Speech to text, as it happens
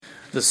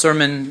The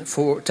sermon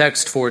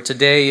text for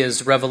today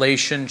is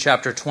Revelation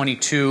chapter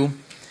 22,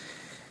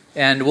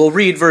 and we'll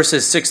read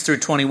verses 6 through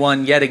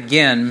 21 yet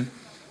again,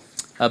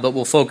 but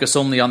we'll focus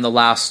only on the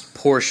last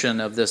portion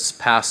of this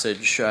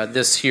passage.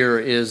 This here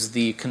is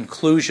the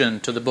conclusion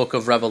to the book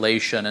of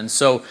Revelation, and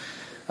so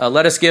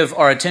let us give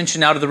our attention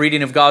now to the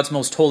reading of God's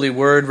most holy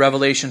word,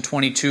 Revelation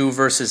 22,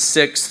 verses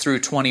 6 through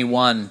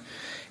 21.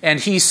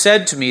 And he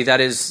said to me, that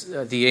is,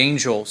 the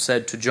angel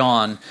said to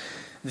John,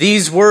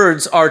 "These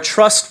words are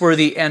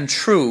trustworthy and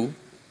true,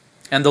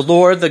 and the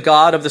Lord, the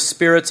God of the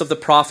spirits of the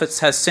prophets,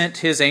 has sent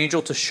his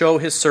angel to show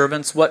his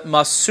servants what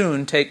must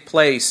soon take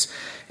place.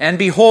 And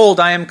behold,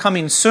 I am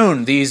coming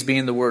soon," these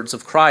being the words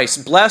of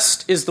Christ.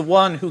 "Blessed is the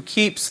one who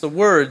keeps the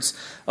words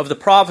of the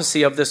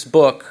prophecy of this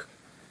book.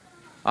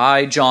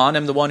 I, John,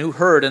 am the one who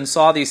heard and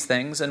saw these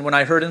things, and when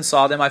I heard and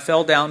saw them, I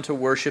fell down to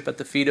worship at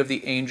the feet of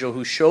the angel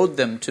who showed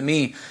them to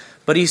me.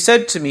 But he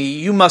said to me,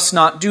 'You must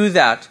not do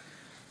that.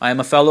 I am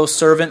a fellow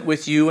servant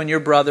with you and your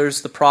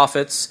brothers, the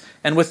prophets,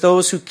 and with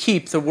those who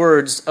keep the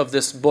words of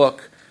this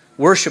book.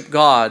 Worship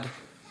God.'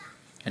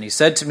 And he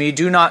said to me,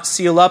 'Do not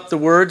seal up the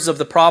words of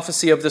the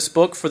prophecy of this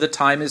book, for the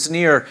time is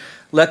near.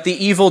 Let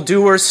the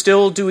evildoer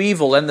still do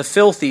evil, and the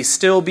filthy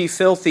still be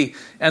filthy,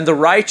 and the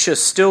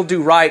righteous still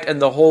do right,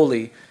 and the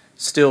holy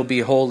still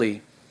be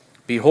holy.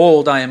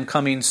 Behold, I am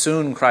coming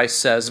soon,' Christ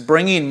says,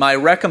 'bringing my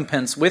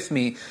recompense with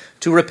me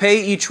to repay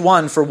each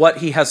one for what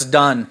he has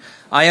done.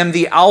 I am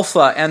the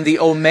Alpha and the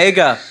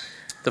Omega,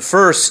 the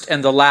first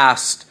and the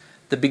last,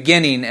 the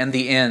beginning and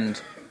the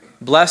end.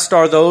 Blessed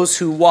are those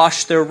who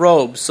wash their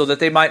robes, so that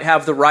they might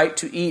have the right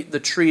to eat the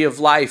tree of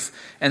life,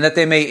 and that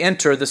they may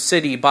enter the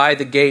city by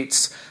the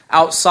gates.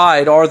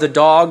 Outside are the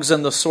dogs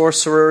and the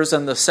sorcerers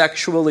and the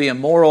sexually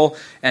immoral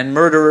and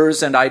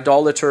murderers and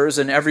idolaters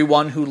and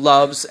everyone who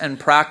loves and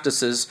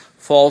practices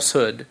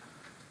falsehood.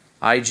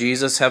 I,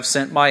 Jesus, have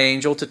sent my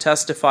angel to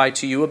testify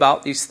to you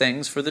about these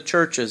things for the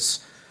churches.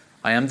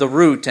 I am the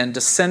root and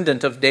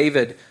descendant of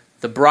David,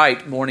 the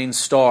bright morning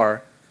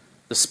star.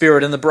 The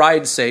Spirit and the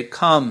bride say,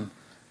 'Come.'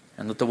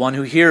 And let the one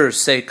who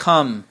hears say,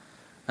 'Come.'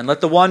 And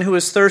let the one who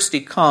is thirsty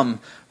come.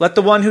 Let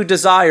the one who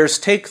desires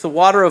take the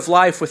water of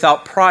life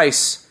without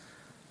price.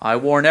 I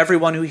warn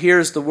everyone who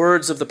hears the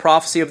words of the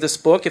prophecy of this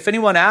book. If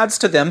anyone adds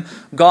to them,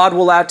 God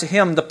will add to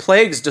him the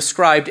plagues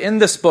described in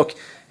this book.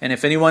 And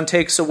if anyone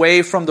takes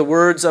away from the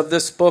words of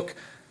this book,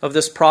 of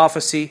this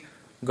prophecy,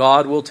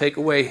 God will take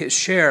away his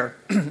share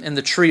in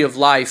the tree of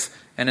life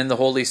and in the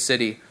holy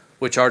city,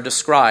 which are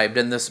described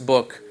in this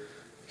book.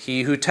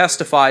 He who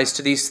testifies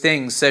to these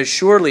things says,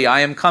 'Surely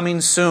I am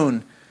coming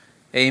soon.'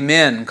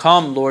 Amen.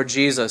 Come, Lord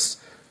Jesus.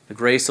 The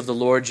grace of the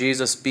Lord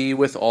Jesus be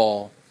with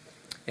all.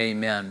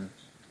 Amen."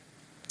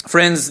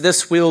 Friends,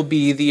 this will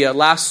be the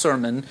last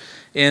sermon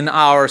in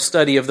our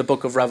study of the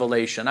book of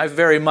Revelation. I've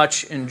very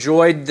much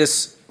enjoyed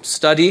this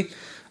study.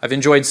 I've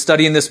enjoyed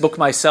studying this book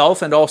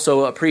myself and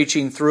also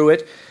preaching through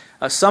it.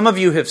 Some of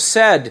you have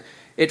said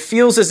it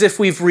feels as if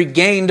we've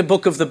regained a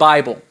book of the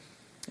Bible,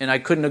 and I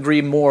couldn't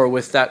agree more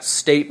with that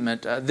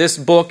statement. This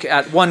book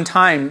at one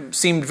time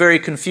seemed very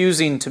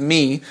confusing to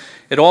me.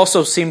 It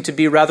also seemed to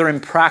be rather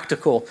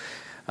impractical,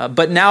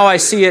 but now I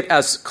see it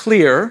as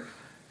clear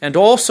and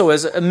also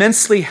as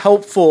immensely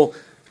helpful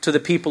to the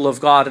people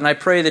of God. And I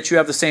pray that you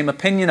have the same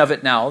opinion of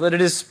it now, that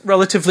it is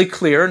relatively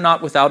clear,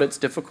 not without its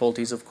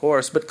difficulties, of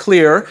course, but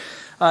clear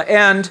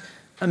and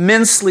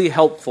immensely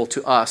helpful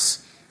to us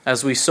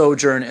as we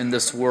sojourn in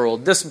this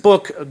world. This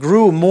book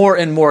grew more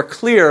and more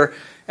clear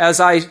as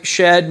I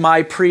shed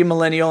my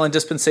premillennial and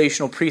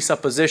dispensational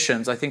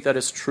presuppositions. I think that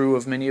is true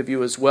of many of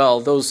you as well.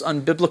 Those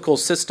unbiblical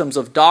systems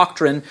of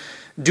doctrine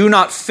do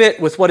not fit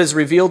with what is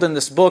revealed in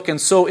this book,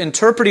 and so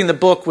interpreting the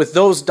book with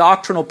those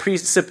doctrinal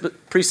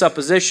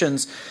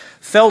presuppositions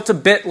felt a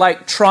bit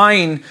like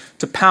trying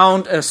to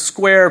pound a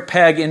square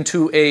peg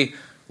into a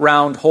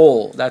round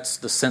hole. That's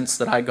the sense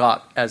that I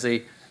got as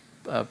a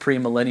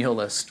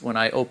premillennialist when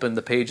I opened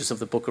the pages of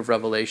the book of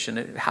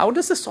Revelation. How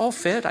does this all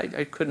fit?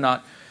 I could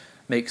not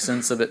make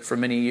sense of it for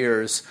many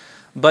years.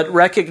 But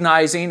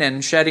recognizing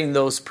and shedding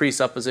those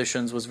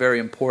presuppositions was very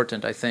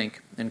important, I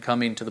think, in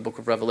coming to the book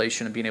of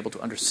Revelation and being able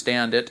to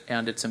understand it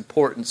and its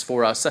importance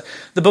for us.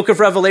 The book of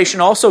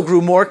Revelation also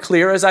grew more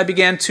clear as I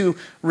began to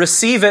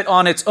receive it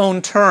on its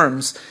own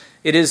terms.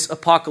 It is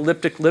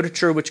apocalyptic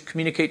literature which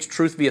communicates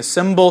truth via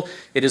symbol.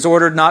 It is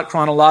ordered not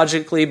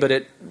chronologically, but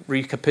it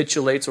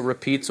recapitulates or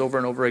repeats over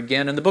and over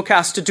again. And the book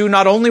has to do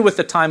not only with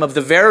the time of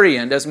the very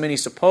end, as many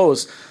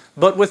suppose,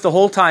 but with the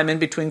whole time in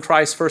between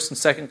Christ's first and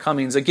second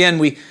comings. Again,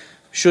 we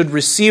should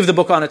receive the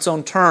book on its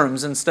own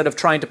terms instead of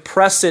trying to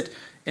press it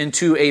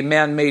into a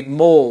man-made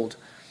mold.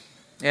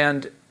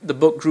 And the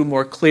book grew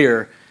more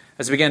clear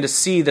as we began to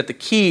see that the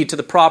key to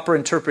the proper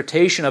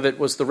interpretation of it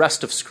was the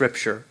rest of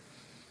Scripture.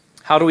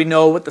 How do we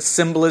know what the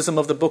symbolism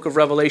of the book of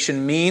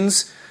Revelation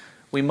means?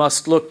 We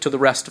must look to the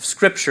rest of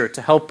Scripture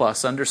to help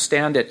us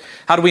understand it.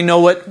 How do we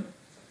know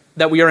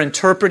that we are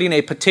interpreting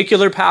a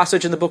particular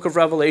passage in the book of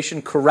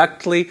Revelation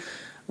correctly?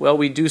 Well,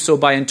 we do so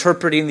by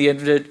interpreting the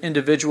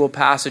individual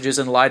passages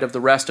in light of the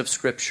rest of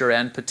Scripture,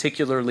 and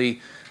particularly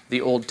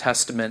the Old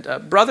Testament.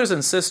 Brothers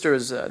and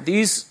sisters,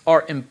 these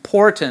are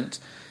important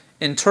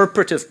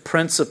interpretive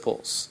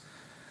principles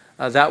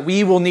that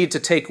we will need to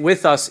take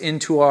with us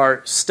into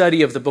our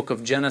study of the book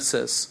of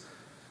Genesis,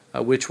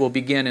 which will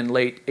begin in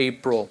late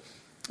April,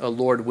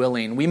 Lord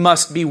willing. We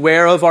must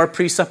beware of our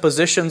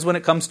presuppositions when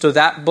it comes to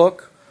that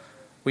book.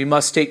 We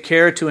must take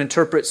care to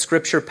interpret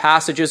Scripture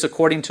passages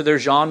according to their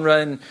genre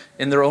and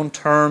in their own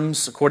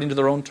terms, according to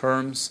their own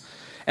terms.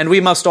 And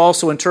we must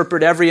also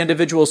interpret every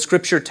individual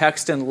Scripture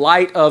text in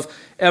light of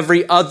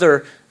every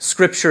other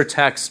Scripture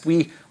text.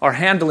 We are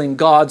handling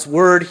God's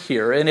Word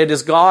here, and it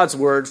is God's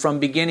Word from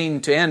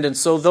beginning to end. And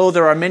so though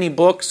there are many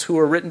books who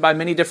are written by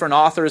many different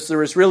authors,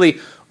 there is really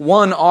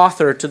one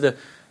author to the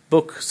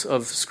books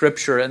of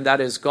Scripture, and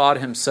that is God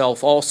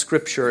Himself. All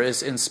Scripture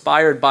is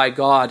inspired by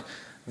God.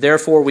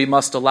 Therefore, we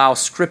must allow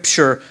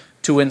Scripture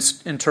to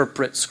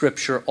interpret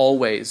Scripture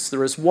always.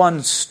 There is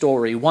one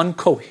story, one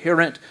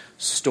coherent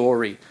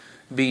story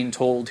being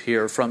told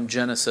here from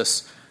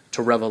Genesis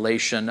to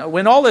Revelation.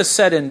 When all is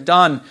said and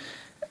done,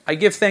 I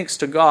give thanks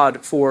to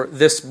God for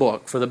this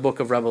book, for the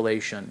book of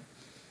Revelation.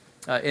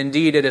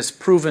 Indeed, it has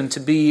proven to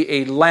be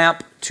a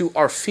lamp to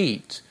our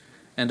feet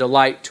and a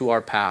light to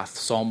our path,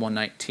 Psalm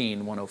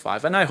 119,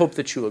 105. And I hope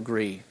that you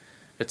agree.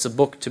 It's a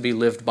book to be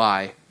lived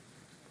by.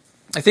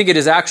 I think it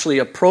is actually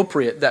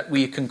appropriate that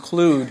we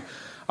conclude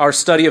our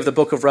study of the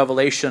book of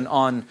Revelation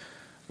on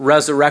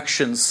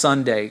Resurrection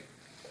Sunday.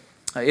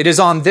 It is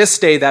on this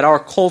day that our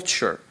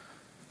culture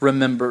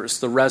remembers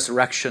the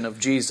resurrection of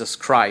Jesus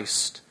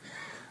Christ.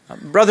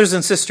 Brothers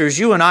and sisters,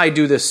 you and I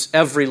do this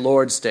every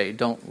Lord's Day,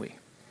 don't we?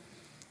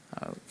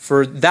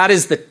 For that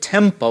is the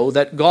tempo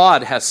that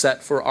God has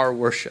set for our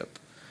worship.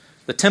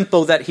 The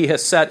tempo that He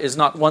has set is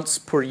not once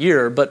per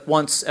year, but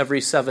once every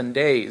 7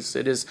 days.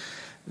 It is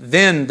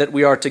then that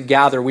we are to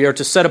gather. We are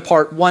to set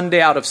apart one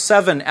day out of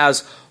 7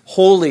 as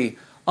holy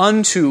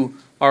unto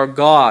our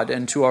God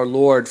and to our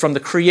Lord. From the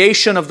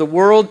creation of the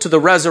world to the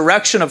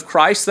resurrection of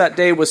Christ, that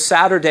day was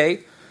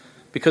Saturday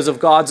because of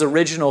God's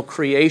original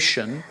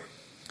creation.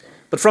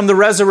 But from the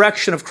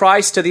resurrection of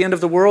Christ to the end of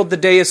the world, the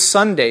day is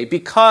Sunday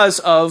because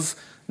of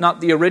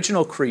not the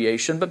original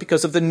creation, but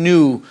because of the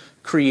new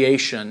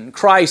creation.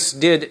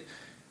 Christ did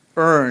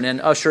earn and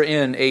usher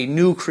in a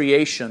new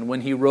creation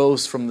when He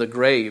rose from the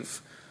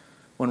grave.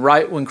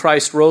 When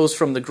Christ rose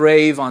from the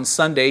grave on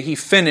Sunday, He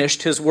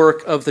finished His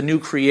work of the new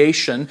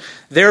creation.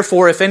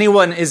 Therefore, if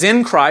anyone is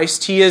in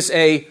Christ, he is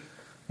a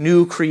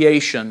new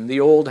creation. The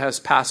old has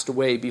passed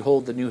away.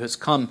 Behold, the new has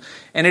come.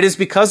 And it is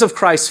because of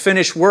Christ's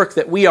finished work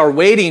that we are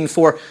waiting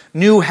for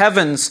new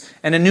heavens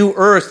and a new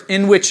earth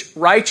in which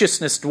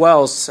righteousness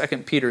dwells.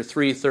 2 Peter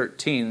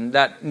 3:13.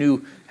 That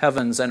new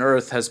heavens and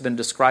earth has been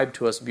described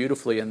to us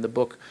beautifully in the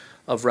book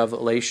of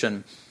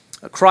Revelation.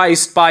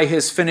 Christ, by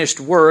His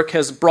finished work,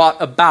 has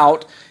brought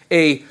about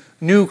a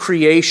new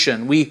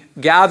creation. We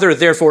gather,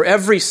 therefore,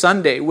 every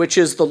Sunday, which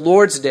is the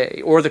Lord's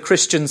Day or the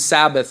Christian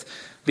Sabbath,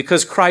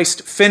 because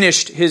Christ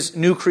finished His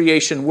new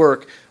creation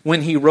work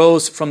when He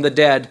rose from the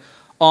dead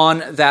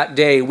on that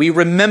day. We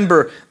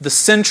remember the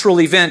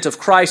central event of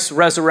Christ's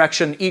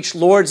resurrection each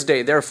Lord's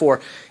Day. Therefore,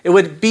 it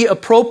would be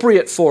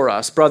appropriate for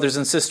us, brothers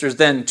and sisters,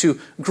 then to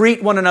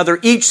greet one another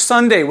each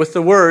Sunday with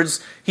the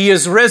words, He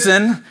is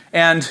risen,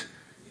 and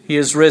He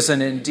is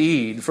risen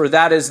indeed. For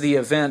that is the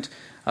event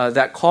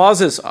that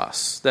causes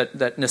us,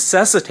 that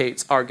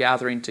necessitates our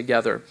gathering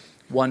together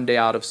one day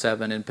out of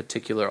 7, in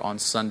particular on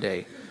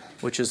Sunday,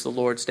 which is the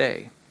Lord's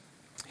Day.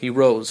 He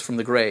rose from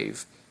the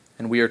grave,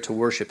 and we are to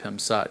worship Him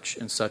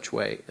in such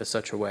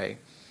a way.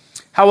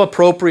 How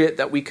appropriate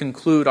that we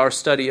conclude our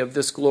study of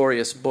this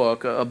glorious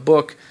book, a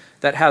book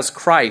that has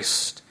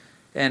Christ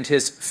and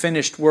His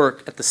finished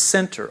work at the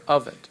center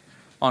of it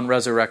on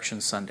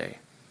Resurrection Sunday.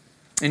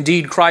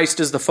 Indeed, Christ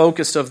is the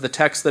focus of the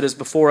text that is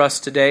before us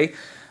today.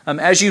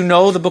 As you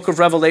know, the book of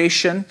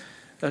Revelation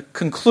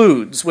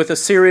concludes with a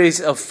series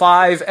of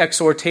 5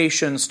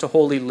 exhortations to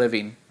holy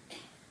living.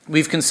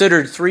 We've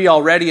considered 3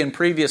 already in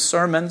previous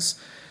sermons,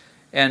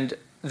 and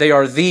they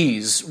are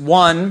these.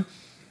 1,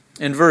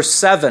 in verse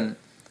 7,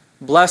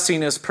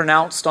 blessing is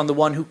pronounced on the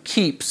one who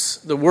keeps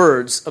the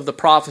words of the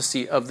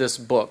prophecy of this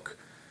book.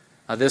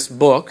 This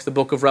book, the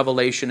book of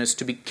Revelation, is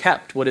to be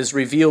kept. What is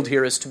revealed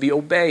here is to be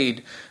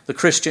obeyed. The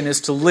Christian is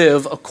to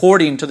live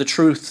according to the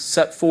truth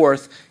set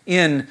forth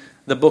in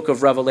the book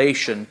of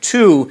Revelation.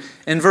 2,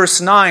 in verse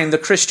 9, the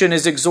Christian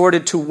is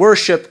exhorted to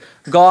worship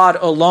God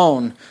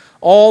alone.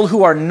 All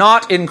who are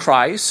not in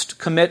Christ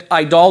commit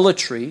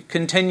idolatry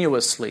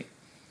continuously.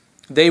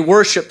 They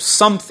worship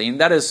something,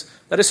 that is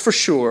for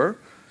sure,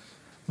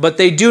 but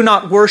they do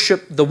not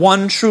worship the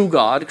one true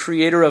God,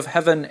 creator of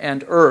heaven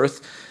and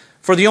earth.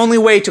 For the only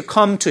way to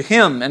come to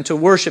Him and to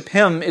worship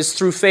Him is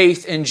through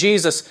faith in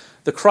Jesus,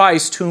 the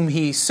Christ whom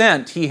He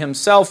sent. He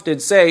Himself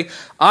did say,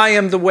 I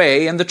am the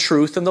way and the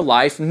truth and the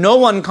life. No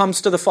one comes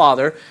to the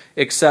Father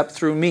except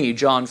through me.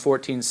 John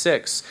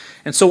 14:6.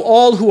 And so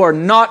all who are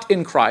not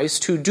in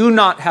Christ, who do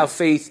not have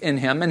faith in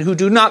Him, and who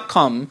do not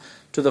come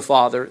to the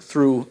Father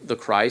through the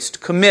Christ,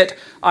 commit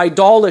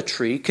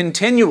idolatry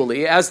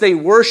continually as they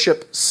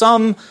worship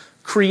some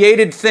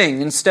created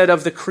thing instead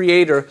of the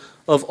creator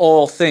of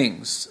all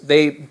things.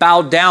 They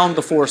bow down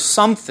before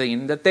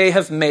something that they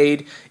have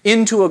made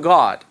into a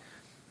god,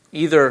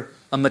 either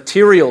a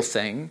material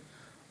thing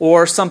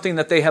or something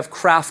that they have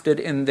crafted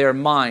in their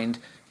mind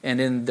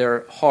and in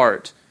their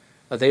heart.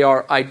 They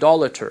are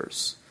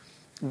idolaters.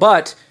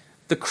 But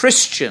the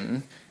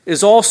Christian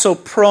is also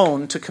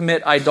prone to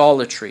commit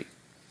idolatry.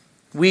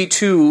 We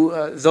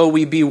too, though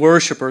we be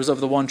worshipers of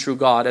the one true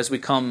God as we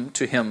come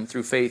to Him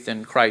through faith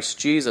in Christ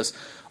Jesus,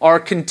 are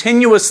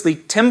continuously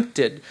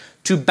tempted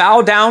to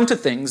bow down to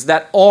things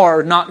that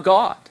are not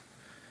God.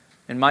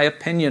 In my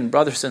opinion,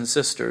 brothers and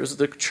sisters,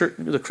 the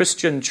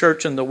Christian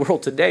church in the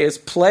world today is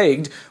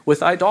plagued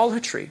with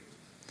idolatry.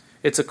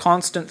 It's a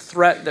constant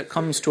threat that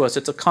comes to us.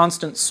 It's a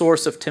constant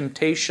source of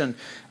temptation.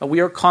 We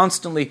are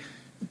constantly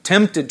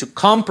tempted to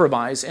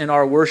compromise in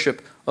our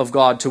worship of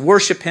God, to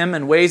worship Him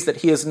in ways that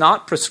He has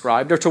not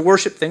prescribed, or to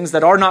worship things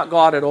that are not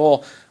God at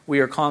all. We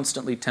are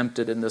constantly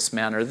tempted in this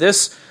manner.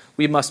 This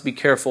we must be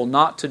careful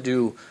not to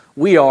do.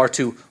 We are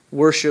to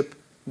worship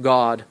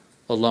God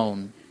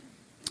alone.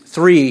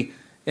 3,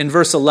 in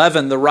verse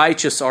 11, the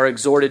righteous are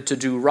exhorted to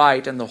do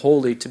right and the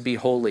holy to be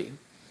holy.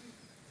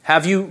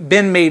 Have you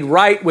been made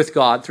right with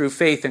God through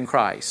faith in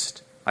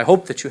Christ? I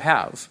hope that you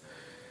have.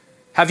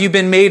 Have you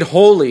been made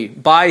holy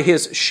by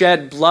His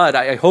shed blood?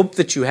 I hope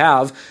that you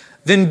have.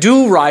 Then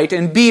do right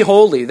and be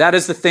holy. That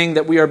is the thing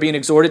that we are being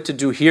exhorted to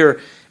do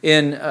here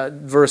in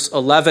verse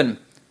 11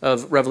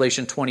 of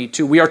Revelation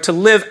 22. We are to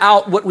live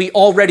out what we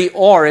already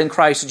are in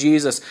Christ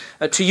Jesus.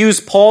 To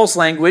use Paul's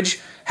language,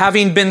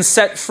 having been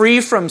set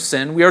free from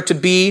sin, we are to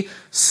be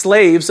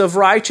slaves of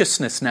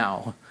righteousness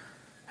now.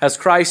 Has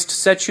Christ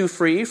set you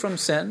free from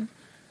sin?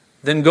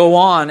 Then go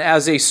on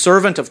as a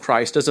servant of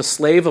Christ, as a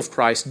slave of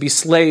Christ. Be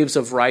slaves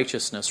of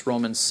righteousness,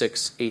 Romans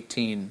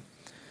 6:18.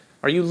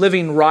 Are you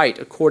living right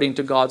according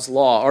to God's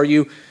law? Are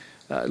you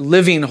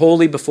living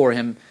holy before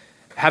Him,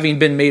 having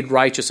been made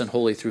righteous and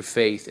holy through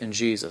faith in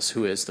Jesus,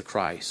 who is the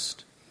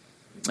Christ?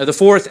 The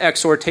fourth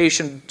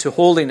exhortation to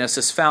holiness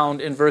is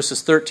found in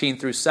verses 13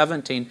 through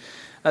 17.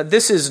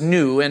 This is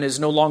new and is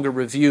no longer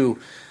review.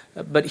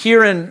 But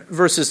here in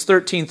verses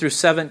 13 through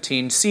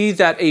 17, see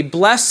that a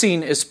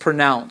blessing is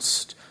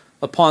pronounced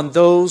upon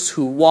those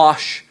who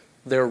wash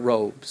their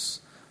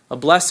robes. A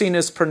blessing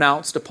is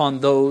pronounced upon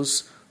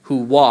those who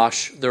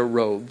wash their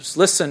robes.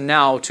 Listen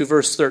now to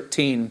verse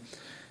 13.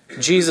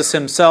 Jesus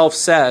Himself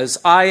says,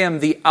 I am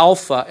the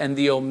Alpha and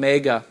the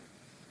Omega,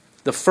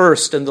 the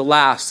first and the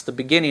last, the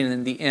beginning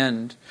and the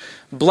end.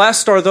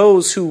 Blessed are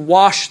those who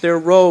wash their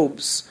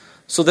robes,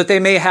 so that they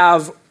may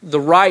have the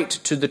right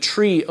to the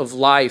tree of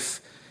life,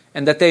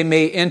 and that they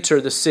may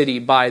enter the city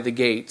by the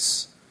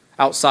gates.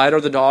 Outside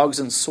are the dogs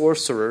and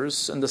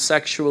sorcerers, and the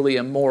sexually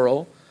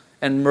immoral,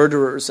 and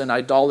murderers and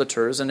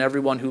idolaters, and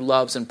everyone who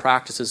loves and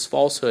practices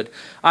falsehood.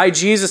 I,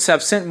 Jesus,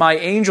 have sent my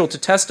angel to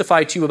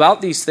testify to you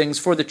about these things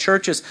for the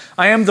churches.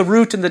 I am the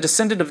root and the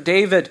descendant of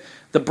David,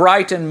 the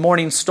bright and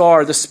morning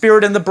star. The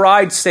Spirit and the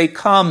bride say,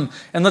 come.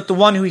 And let the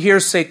one who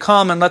hears say,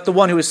 come. And let the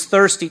one who is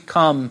thirsty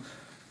come.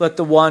 Let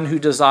the one who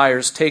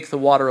desires take the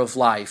water of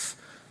life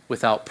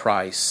without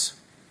price.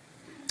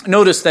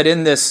 Notice that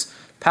in this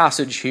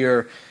passage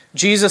here,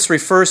 Jesus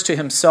refers to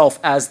Himself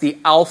as the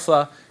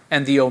Alpha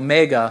and the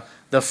Omega,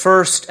 the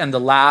first and the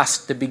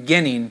last, the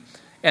beginning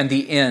and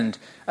the end.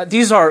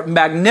 These are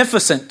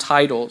magnificent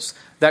titles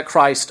that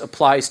Christ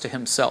applies to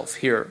Himself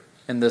here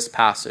in this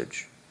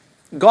passage.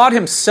 God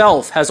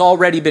Himself has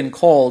already been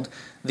called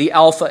the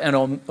Alpha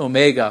and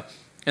Omega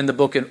in the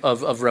book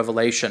of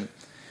Revelation.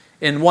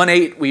 In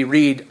 1:8 we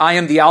read, I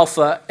am the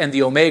Alpha and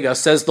the Omega,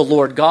 says the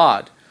Lord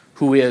God,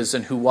 who is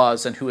and who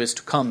was and who is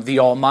to come, the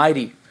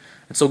Almighty.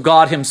 And so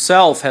God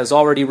Himself has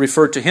already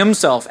referred to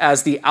Himself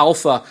as the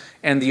Alpha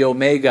and the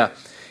Omega.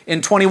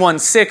 In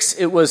 21:6,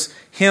 it was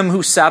Him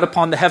who sat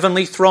upon the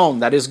heavenly throne,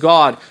 that is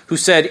God, who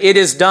said, it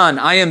is done.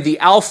 I am the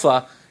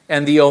Alpha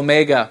and the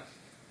Omega.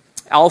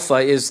 Alpha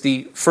is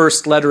the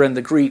first letter in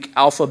the Greek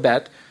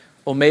alphabet.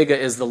 Omega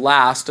is the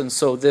last. And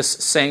so this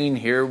saying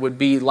here would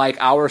be like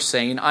our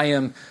saying, I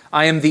am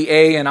the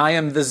A and I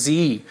am the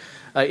Z.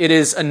 It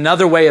is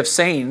another way of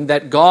saying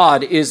that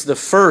God is the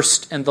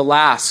first and the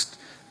last,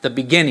 the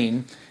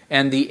beginning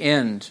and the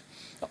end.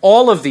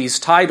 All of these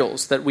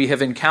titles that we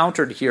have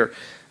encountered here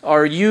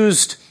are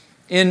used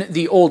in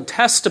the Old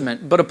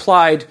Testament, but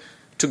applied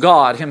to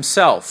God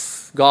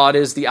Himself. God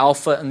is the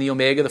Alpha and the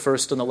Omega, the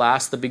first and the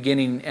last, the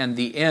beginning and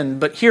the end.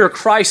 But here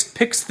Christ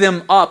picks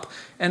them up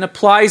and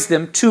applies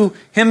them to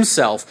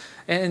Himself.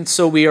 And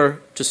so we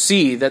are to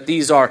see that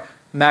these are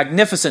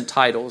magnificent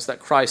titles that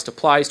Christ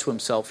applies to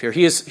Himself here.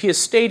 He is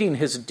stating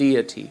His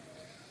deity.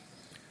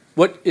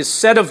 What is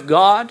said of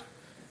God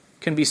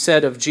can be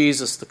said of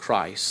Jesus the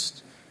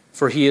Christ,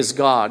 for He is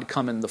God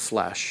come in the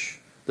flesh,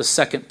 the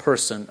second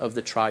person of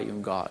the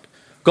triune God.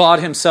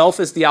 God Himself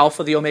is the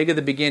Alpha, the Omega,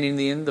 the beginning,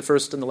 the end, the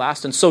first and the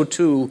last, and so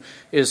too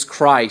is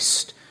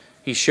Christ.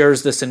 He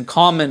shares this in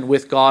common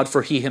with God,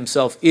 for He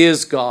Himself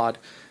is God,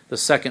 the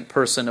second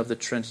person of the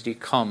Trinity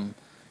come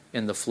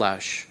in the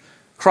flesh.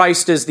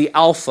 Christ is the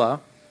Alpha,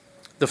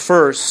 the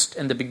first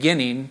and the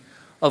beginning,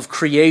 of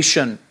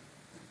creation.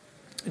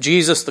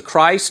 Jesus the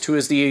Christ, who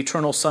is the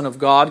eternal Son of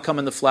God, come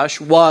in the flesh,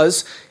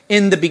 was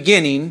in the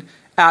beginning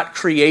at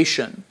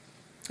creation.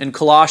 In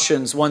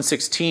Colossians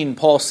 1:16,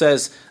 Paul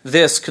says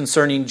this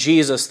concerning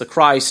Jesus the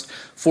Christ,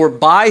 "For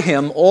by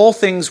him all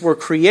things were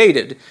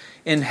created,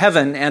 in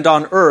heaven and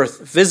on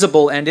earth,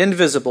 visible and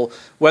invisible,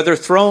 whether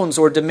thrones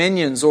or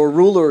dominions or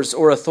rulers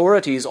or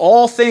authorities,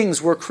 all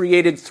things were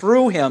created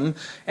through him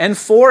and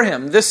for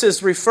him." This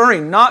is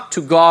referring not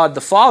to God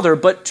the Father,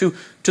 but to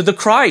the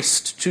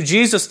Christ, to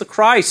Jesus the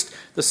Christ,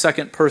 the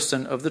second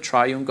person of the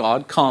triune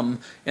God, come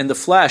in the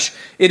flesh.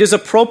 It is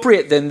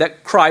appropriate then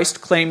that Christ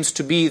claims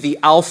to be the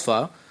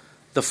Alpha,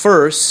 the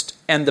first,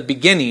 and the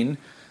beginning,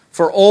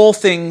 for all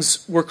things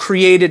were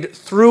created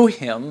through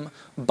him,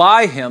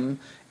 by him,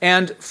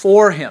 and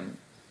for him.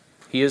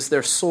 He is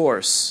their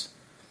source.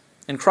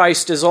 And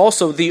Christ is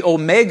also the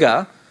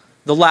Omega,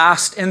 the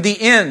last and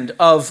the end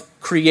of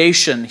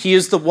creation. He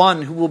is the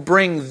one who will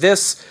bring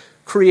this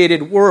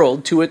created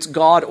world to its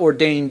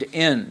God-ordained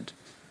end.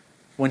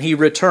 When he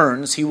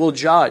returns, he will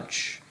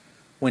judge.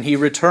 When he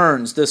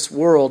returns, this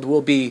world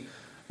will be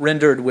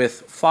rendered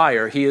with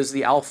fire. He is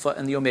the Alpha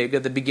and the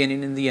Omega, the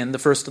beginning and the end, the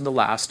first and the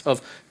last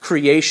of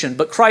creation.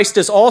 But Christ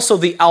is also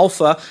the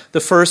Alpha, the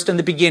first and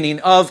the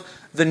beginning of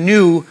the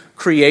new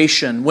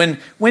creation. When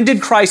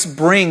did Christ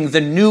bring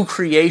the new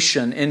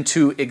creation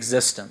into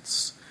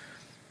existence?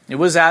 It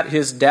was at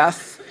his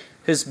death,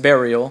 his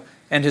burial,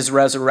 and his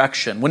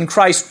resurrection. When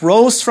Christ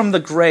rose from the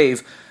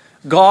grave,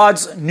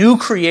 God's new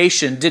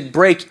creation did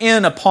break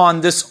in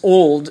upon this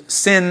old,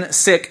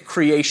 sin-sick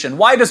creation.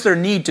 Why does there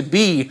need to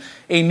be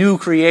a new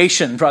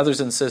creation, brothers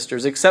and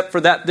sisters, except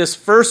for that this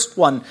first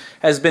one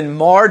has been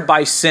marred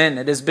by sin.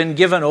 It has been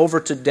given over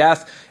to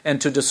death and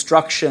to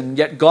destruction.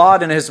 Yet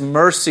God in his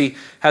mercy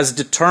has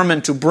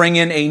determined to bring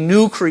in a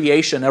new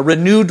creation, a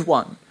renewed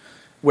one,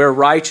 where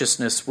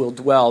righteousness will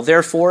dwell.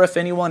 Therefore, if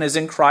anyone is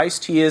in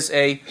Christ, he is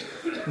a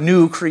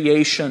new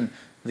creation.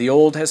 The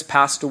old has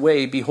passed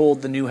away.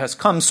 Behold, the new has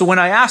come. So when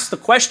I ask the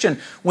question,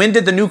 when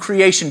did the new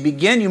creation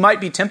begin? You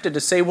might be tempted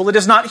to say, well, it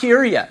is not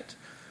here yet.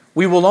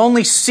 We will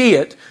only see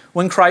it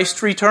when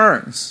Christ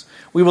returns.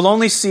 We will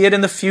only see it in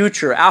the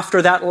future,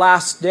 after that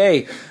last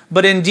day.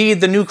 But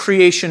indeed, the new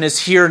creation is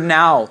here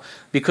now,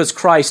 because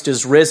Christ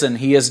is risen.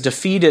 He has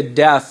defeated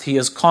death. He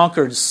has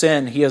conquered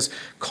sin. He has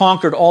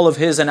conquered all of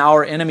his and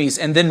our enemies.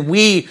 And then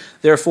we,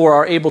 therefore,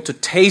 are able to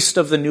taste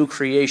of the new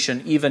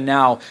creation even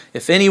now.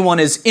 If anyone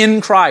is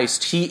in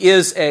Christ, he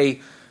is a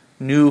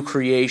new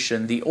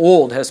creation. The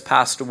old has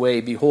passed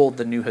away. Behold,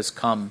 the new has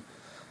come.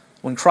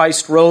 When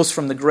Christ rose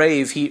from the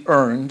grave, he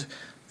earned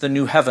the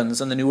new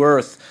heavens and the new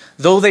earth.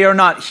 Though they are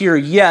not here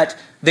yet,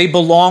 they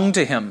belong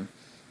to him.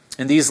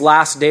 In these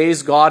last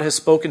days, God has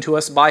spoken to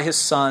us by his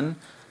Son,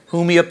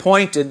 whom he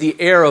appointed the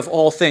heir of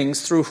all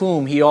things, through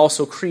whom he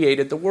also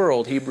created the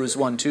world, Hebrews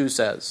 1:2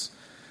 says.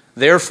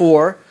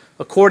 Therefore,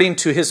 according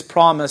to his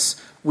promise,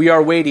 we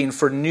are waiting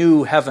for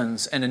new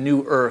heavens and a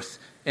new earth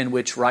in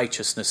which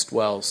righteousness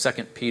dwells,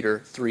 2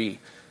 Peter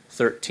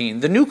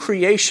 3:13. The new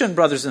creation,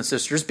 brothers and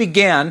sisters,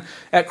 began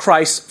at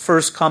Christ's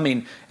first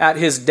coming, at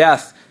his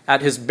death,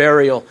 at his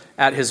burial,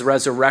 at his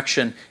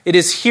resurrection. It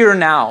is here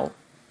now.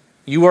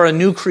 You are a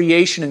new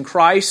creation in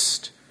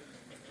Christ,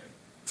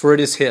 for it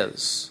is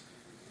his.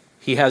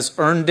 He has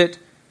earned it,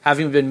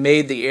 having been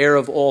made the heir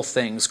of all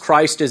things.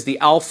 Christ is the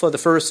Alpha, the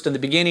first and the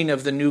beginning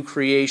of the new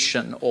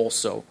creation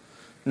also.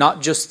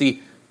 Not just the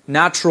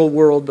natural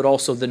world, but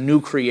also the new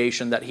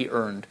creation that he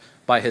earned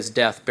by his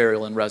death,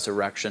 burial, and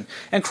resurrection.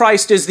 And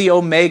Christ is the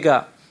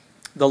Omega,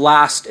 the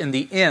last and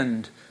the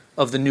end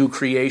of the new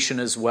creation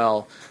as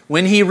well.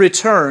 When he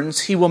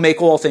returns, he will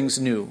make all things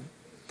new.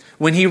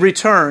 When he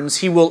returns,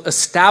 he will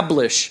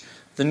establish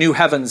the new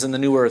heavens and the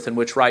new earth in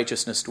which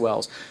righteousness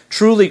dwells.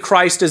 Truly,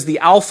 Christ is the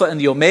Alpha and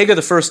the Omega,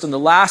 the first and the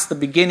last, the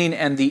beginning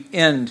and the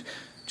end,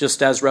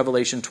 just as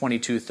Revelation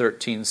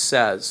 22:13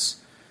 says.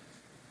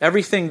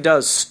 Everything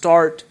does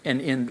start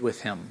and end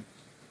with him.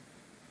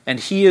 And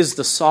he is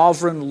the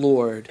sovereign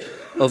Lord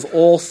of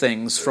all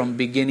things from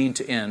beginning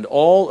to end.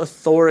 All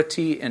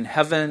authority in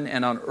heaven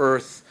and on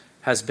earth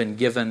has been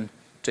given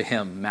to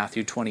him,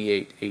 Matthew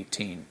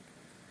 28:18.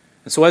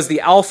 And so as the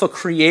Alpha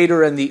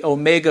creator and the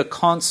Omega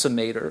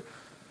consummator,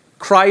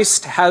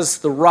 Christ has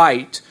the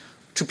right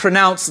to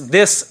pronounce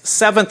this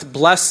seventh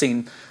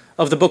blessing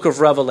of the book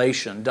of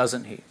Revelation,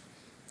 doesn't he?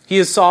 He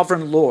is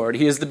sovereign Lord.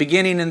 He is the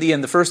beginning and the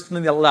end, the first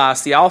and the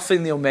last, the Alpha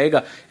and the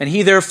Omega, and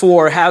he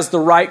therefore has the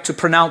right to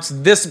pronounce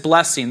this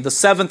blessing, the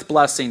seventh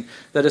blessing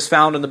that is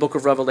found in the book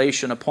of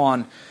Revelation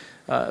upon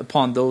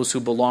those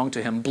who belong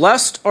to him.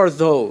 Blessed are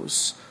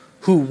those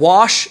who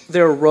wash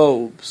their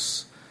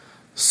robes,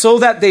 so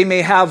that they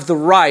may have the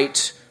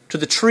right to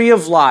the tree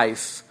of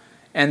life,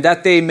 and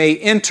that they may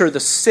enter the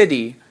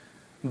city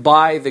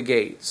by the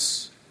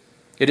gates.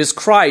 It is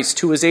Christ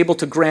who is able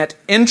to grant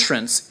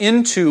entrance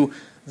into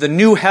the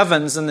new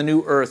heavens and the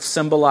new earth,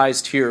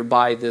 symbolized here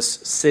by this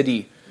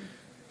city.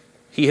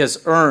 He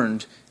has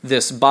earned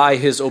this by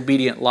his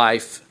obedient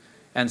life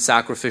and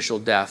sacrificial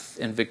death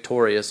and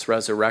victorious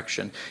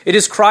resurrection. It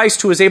is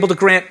Christ who is able to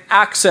grant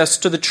access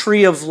to the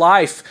tree of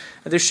life.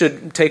 This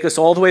should take us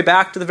all the way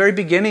back to the very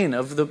beginning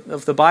of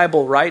the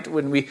Bible, right?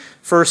 When we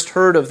first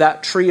heard of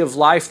that tree of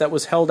life that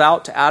was held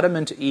out to Adam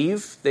and to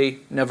Eve, they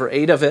never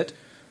ate of it.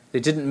 They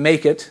didn't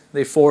make it.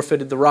 They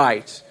forfeited the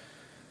right.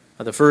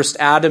 The first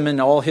Adam and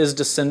all his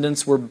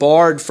descendants were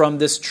barred from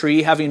this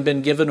tree, having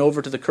been given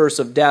over to the curse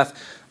of death.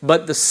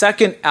 But the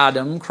second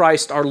Adam,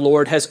 Christ our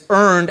Lord, has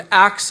earned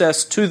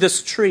access to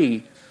this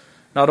tree,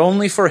 not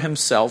only for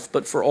himself,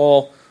 but for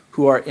all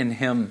who are in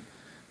him.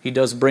 He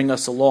does bring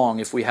us along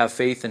if we have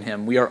faith in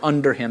him. We are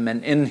under him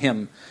and in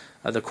him.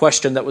 The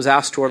question that was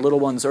asked to our little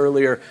ones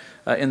earlier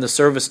in the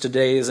service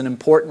today is an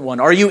important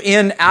one. Are you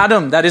in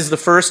Adam? That is the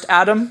first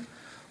Adam.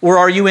 Or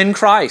are you in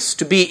Christ?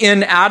 To be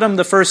in Adam,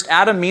 the first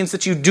Adam, means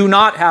that you do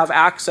not have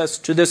access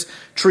to this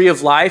tree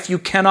of life. You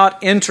cannot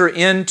enter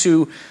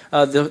into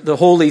the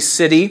holy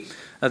city,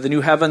 the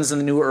new heavens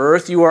and the new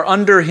earth. You are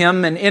under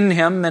him and in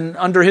him and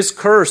under his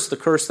curse, the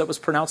curse that was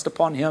pronounced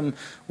upon him.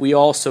 We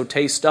also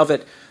taste of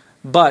it.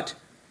 But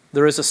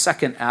there is a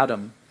second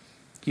Adam.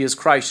 He is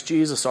Christ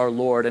Jesus our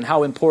Lord, and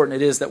how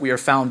important it is that we are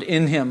found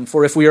in him.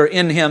 For if we are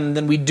in him,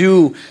 then we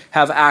do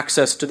have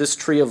access to this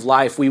tree of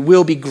life. We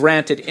will be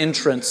granted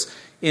entrance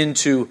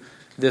into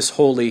this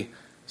holy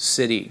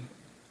city.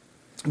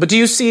 But do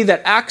you see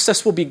that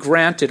access will be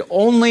granted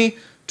only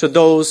to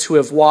those who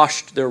have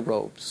washed their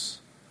robes?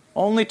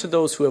 Only to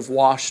those who have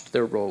washed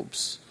their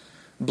robes.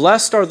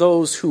 Blessed are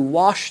those who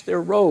wash their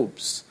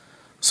robes,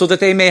 so that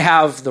they may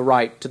have the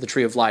right to the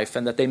tree of life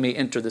and that they may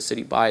enter the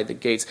city by the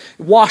gates.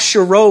 Wash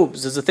your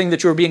robes is the thing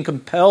that you're being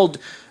compelled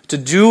to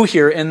do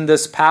here in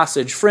this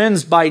passage.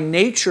 Friends, by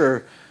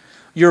nature,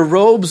 your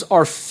robes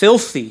are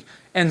filthy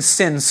and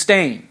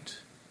sin-stained.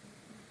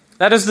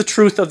 That is the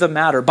truth of the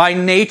matter. By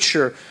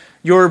nature,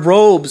 your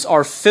robes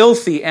are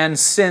filthy and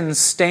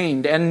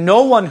sin-stained, and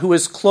no one who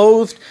is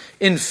clothed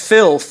in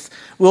filth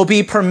will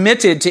be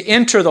permitted to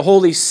enter the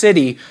holy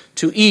city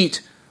to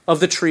eat of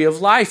the tree of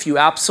life. You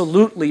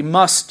absolutely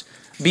must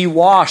be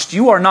washed.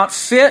 You are not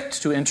fit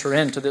to enter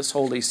into this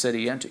holy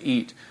city and to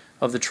eat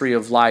of the tree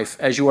of life.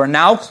 As you are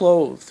now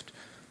clothed,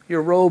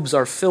 your robes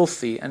are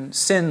filthy and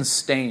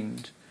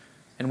sin-stained,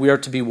 and we are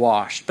to be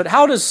washed. But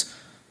how does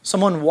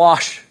someone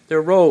wash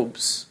their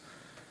robes?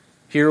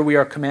 Here we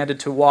are commanded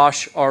to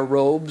wash our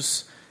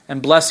robes,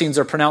 and blessings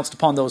are pronounced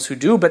upon those who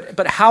do.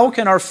 But how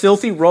can our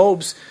filthy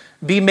robes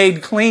be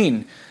made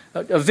clean?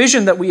 A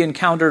vision that we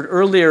encountered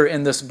earlier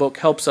in this book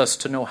helps us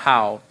to know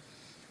how.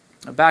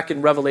 Back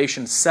in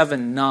Revelation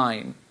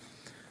 7:9,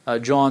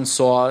 John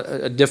saw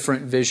a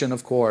different vision,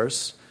 of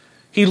course.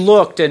 He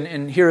looked,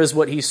 and here is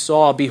what he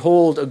saw.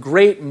 Behold, a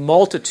great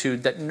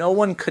multitude that no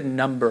one could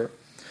number,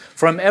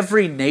 from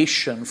every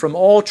nation, from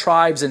all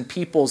tribes and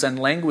peoples and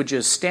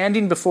languages,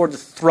 standing before the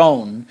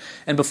throne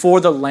and before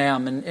the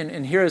Lamb.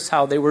 And here is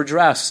how they were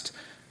dressed.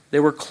 They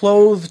were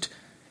clothed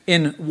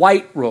in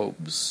white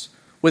robes,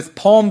 with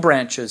palm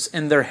branches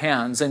in their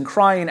hands, and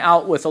crying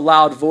out with a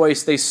loud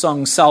voice, they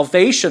sung,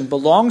 "Salvation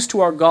belongs to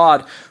our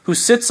God, who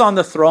sits on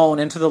the throne,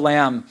 and to the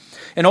Lamb."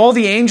 And all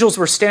the angels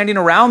were standing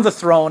around the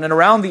throne and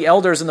around the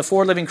elders and the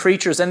four living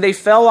creatures, and they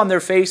fell on their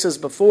faces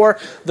before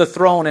the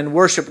throne and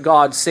worshiped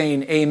God,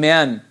 saying,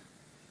 "Amen.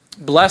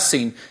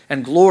 Blessing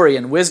and glory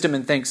and wisdom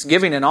and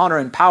thanksgiving and honor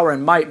and power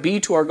and might be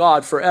to our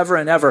God forever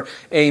and ever.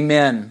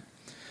 Amen."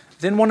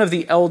 Then one of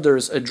the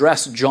elders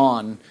addressed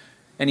John,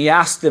 and he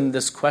asked them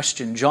this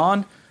question,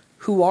 "John,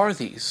 who are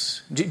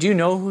these? Do you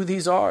know who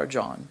these are,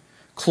 John?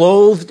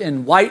 Clothed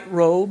in white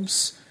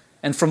robes,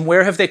 and from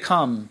where have they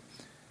come?"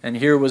 And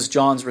here was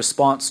John's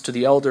response to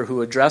the elder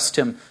who addressed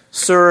him,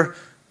 "Sir,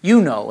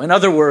 you know." In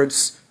other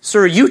words,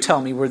 "Sir, you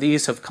tell me where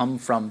these have come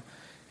from."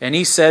 And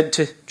he said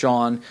to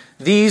John,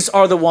 "These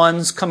are the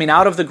ones coming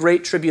out of the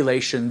great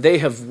tribulation. They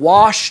have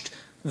washed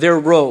their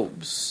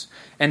robes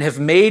and have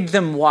made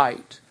them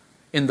white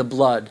in the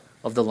blood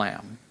of the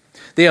Lamb."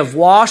 They have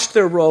washed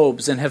their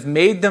robes and have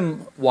made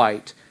them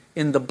white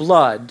in the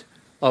blood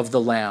of the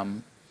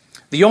Lamb.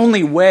 The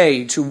only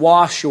way to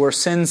wash your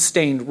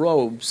sin-stained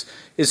robes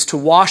is to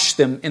wash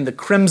them in the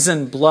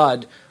crimson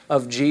blood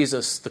of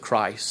Jesus the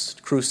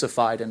Christ,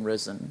 crucified and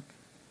risen.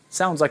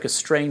 Sounds like a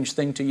strange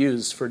thing to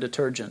use for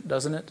detergent,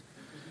 doesn't it?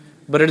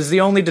 But it is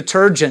the only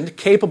detergent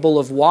capable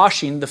of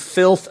washing the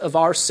filth of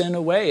our sin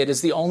away. It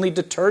is the only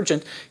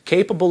detergent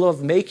capable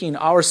of making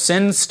our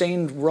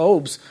sin-stained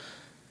robes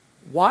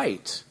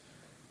white.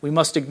 We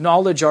must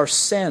acknowledge our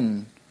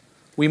sin.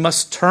 We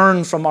must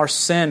turn from our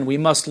sin. We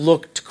must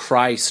look to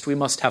Christ. We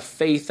must have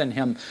faith in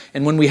him.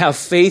 And when we have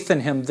faith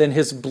in him, then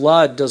his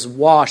blood does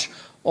wash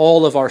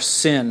all of our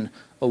sin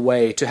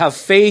away. To have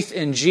faith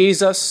in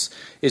Jesus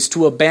is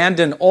to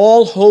abandon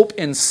all hope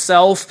in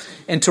self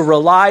and to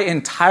rely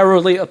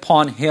entirely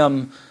upon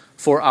him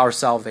for our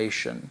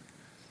salvation.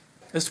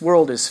 This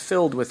world is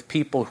filled with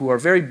people who are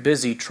very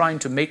busy trying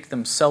to make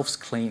themselves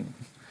clean,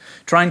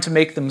 trying to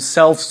make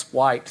themselves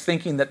white,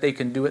 thinking that they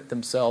can do it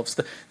themselves.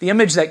 The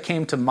image that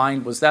came to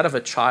mind was that of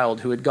a child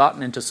who had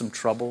gotten into some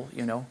trouble,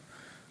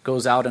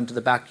 goes out into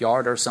the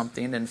backyard or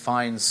something and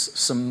finds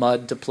some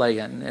mud to play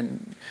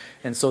in.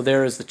 And so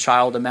there is the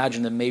child.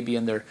 Imagine them maybe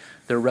in their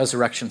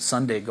Resurrection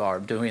Sunday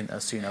garb doing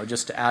this,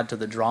 just to add to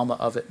the drama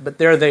of it. But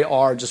there they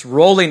are, just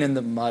rolling in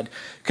the mud.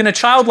 Can a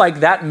child like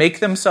that make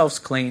themselves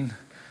clean?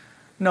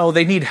 No,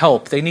 they need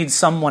help. They need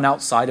someone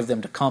outside of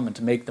them to come and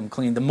to make them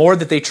clean. The more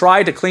that they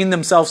try to clean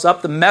themselves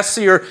up, the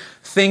messier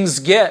things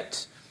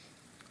get.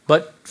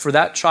 But for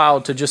that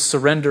child to just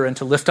surrender and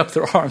to lift up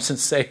their arms and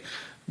say,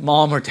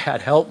 Mom or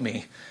Dad, help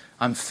me.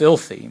 I'm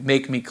filthy.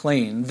 Make me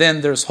clean.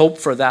 Then there's hope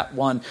for that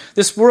one.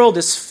 This world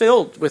is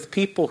filled with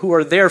people who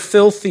are there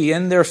filthy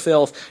in their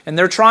filth, and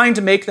they're trying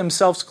to make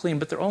themselves clean,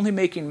 but they're only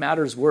making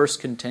matters worse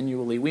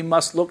continually. We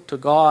must look to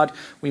God.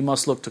 We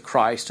must look to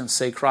Christ and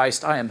say,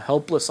 Christ, I am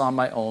helpless on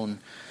my own.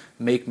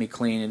 Make me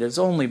clean. It is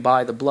only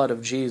by the blood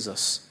of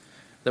Jesus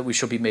that we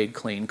shall be made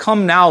clean.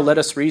 Come now, let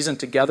us reason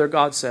together,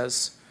 God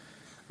says.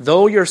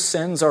 Though your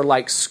sins are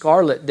like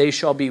scarlet, they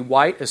shall be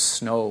white as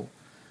snow.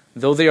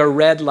 Though they are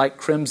red like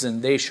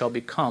crimson, they shall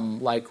become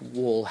like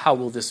wool. How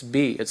will this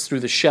be? It's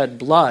through the shed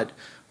blood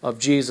of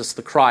Jesus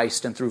the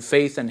Christ and through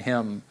faith in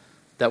Him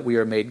that we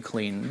are made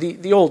clean.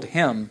 The old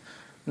hymn,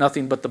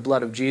 Nothing But the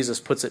Blood of Jesus,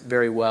 puts it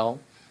very well.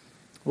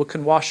 What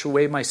can wash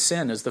away my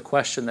sin is the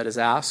question that is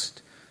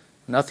asked.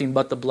 Nothing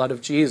but the blood of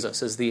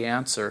Jesus is the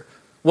answer.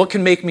 What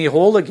can make me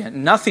whole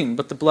again? Nothing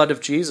but the blood of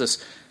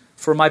Jesus.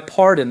 For my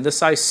pardon,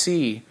 this I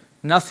see,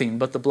 nothing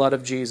but the blood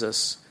of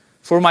Jesus.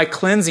 For my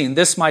cleansing,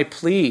 this my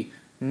plea,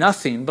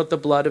 nothing but the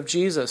blood of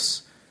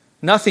Jesus.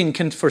 Nothing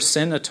can for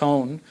sin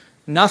atone.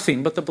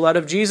 Nothing but the blood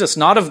of Jesus.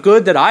 Not of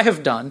good that I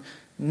have done.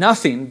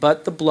 Nothing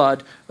but the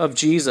blood of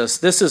Jesus.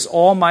 This is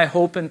all my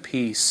hope and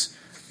peace.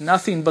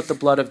 Nothing but the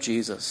blood of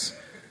Jesus.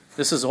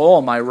 This is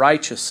all my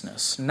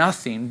righteousness.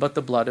 Nothing but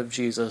the blood of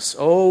Jesus.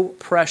 Oh,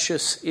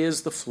 precious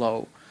is the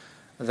flow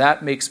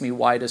that makes me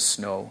white as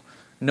snow.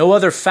 No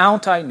other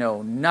fount I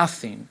know.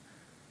 Nothing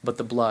but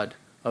the blood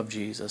of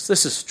Jesus.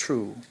 This is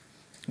true.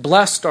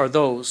 Blessed are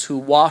those who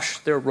wash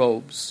their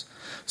robes,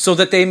 so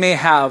that they may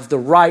have the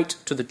right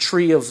to the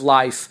tree of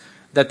life,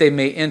 that they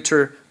may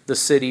enter the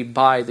city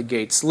by the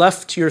gates.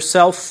 Left to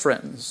yourself,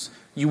 friends,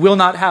 you will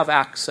not have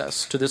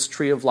access to this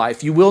tree of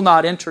life. You will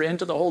not enter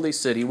into the holy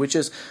city, which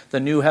is the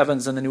new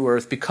heavens and the new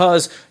earth,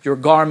 because your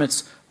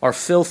garments are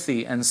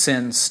filthy and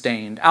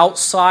sin-stained.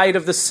 Outside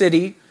of the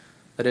city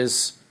that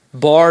is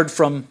barred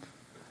from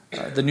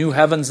the new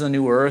heavens and the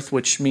new earth,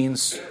 which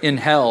means in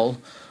hell,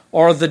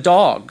 are the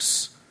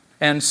dogs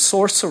and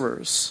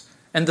sorcerers,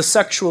 and the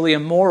sexually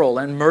immoral,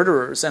 and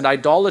murderers, and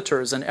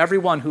idolaters, and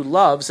everyone who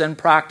loves and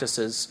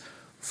practices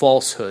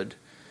falsehood.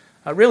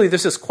 Really,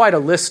 this is quite a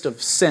list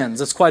of sins.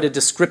 It's quite a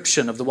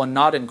description of the one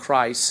not in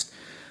Christ.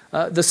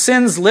 The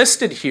sins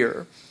listed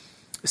here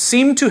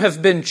seem to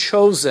have been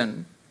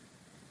chosen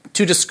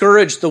to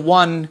discourage the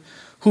one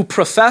who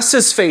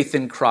professes faith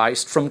in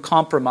Christ from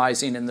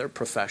compromising in their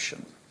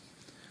profession.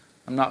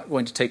 I'm not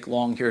going to take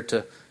long here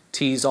to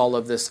tease all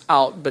of this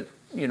out, but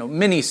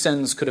many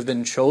sins could have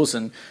been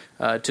chosen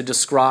to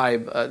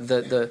describe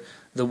the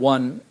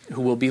one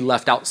who will be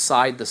left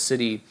outside the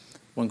city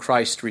when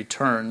Christ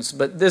returns.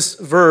 But this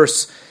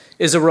verse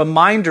is a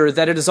reminder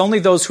that it is only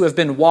those who have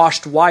been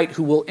washed white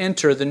who will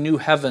enter the new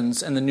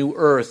heavens and the new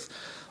earth.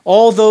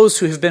 All those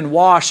who have been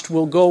washed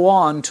will go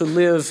on to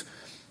live.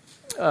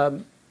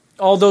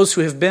 All those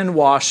who have been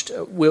washed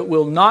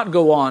will not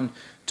go on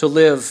to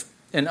live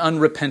in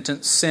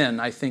unrepentant sin,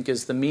 I think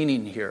is the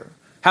meaning here.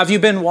 Have you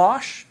been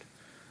washed?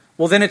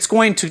 Well, then it's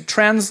going to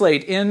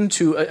translate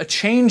into a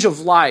change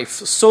of life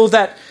so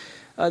that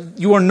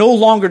you are no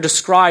longer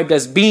described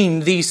as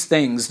being these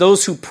things.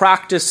 Those who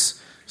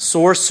practice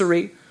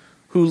sorcery,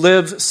 who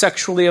live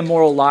sexually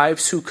immoral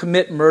lives, who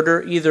commit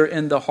murder either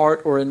in the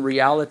heart or in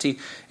reality,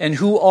 and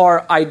who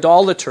are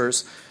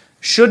idolaters,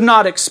 should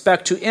not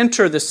expect to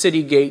enter the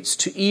city gates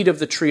to eat of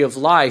the tree of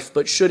life,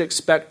 but should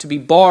expect to be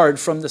barred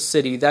from the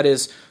city, that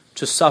is,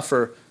 to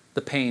suffer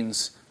the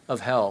pains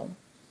of hell.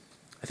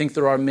 I think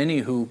there are many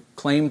who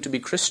claim to be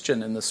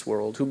Christian in this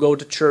world, who go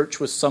to church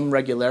with some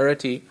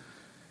regularity,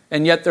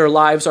 and yet their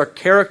lives are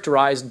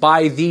characterized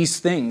by these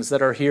things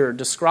that are here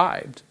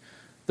described.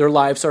 Their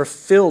lives are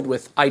filled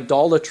with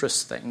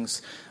idolatrous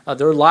things.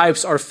 Their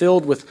lives are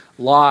filled with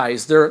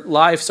lies. Their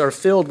lives are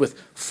filled with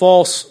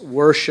false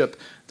worship.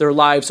 Their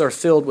lives are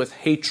filled with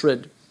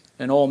hatred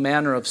and all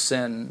manner of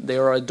sin. They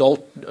are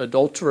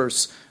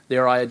adulterers. They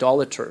are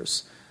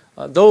idolaters.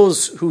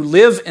 Those who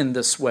live in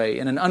this way,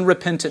 in an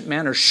unrepentant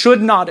manner,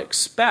 should not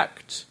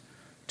expect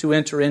to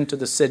enter into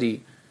the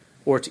city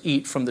or to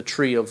eat from the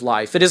tree of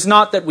life. It is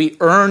not that we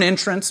earn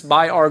entrance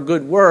by our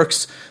good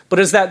works, but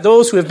it is that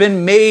those who have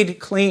been made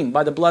clean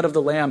by the blood of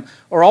the Lamb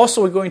are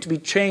also going to be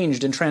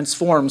changed and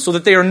transformed so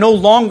that they are no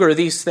longer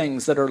these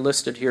things that are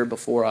listed here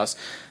before us.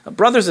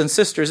 Brothers and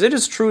sisters, it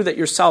is true that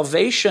your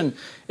salvation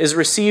is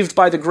received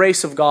by the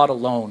grace of God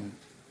alone.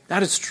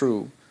 That is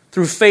true.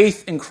 through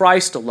faith in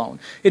Christ alone.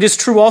 It is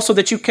true also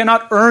that you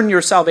cannot earn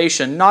your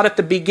salvation, not at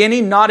the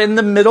beginning, not in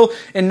the middle,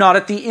 and not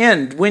at the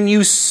end. When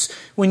you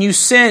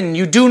sin,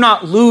 you do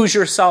not lose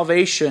your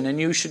salvation, and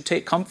you should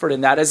take comfort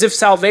in that, as if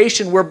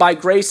salvation were by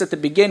grace at the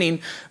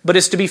beginning, but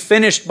is to be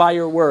finished by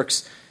your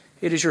works.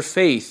 It is your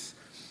faith.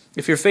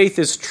 If your faith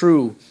is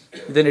true,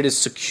 then it is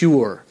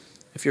secure.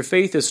 If your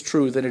faith is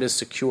true, then it is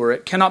secure.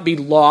 It cannot be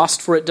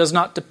lost, for it does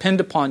not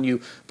depend upon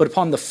you, but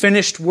upon the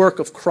finished work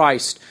of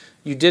Christ.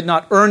 You did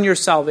not earn your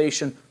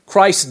salvation.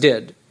 Christ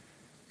did,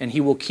 and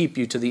he will keep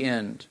you to the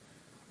end.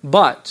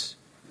 But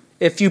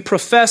if you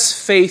profess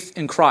faith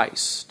in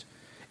Christ,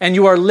 and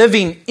you are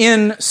living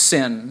in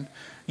sin,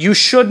 you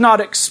should not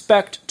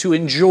expect to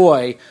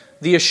enjoy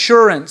the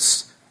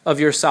assurance of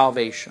your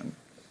salvation.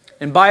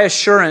 And by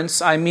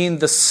assurance, I mean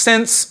the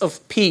sense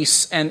of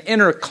peace and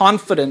inner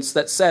confidence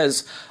that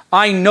says,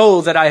 I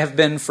know that I have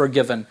been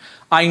forgiven.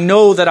 I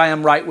know that I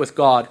am right with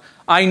God.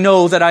 I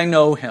know that I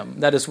know him.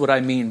 That is what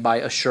I mean by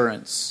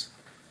assurance.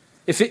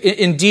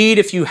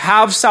 If you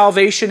have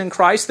salvation in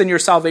Christ, then your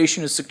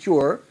salvation is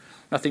secure.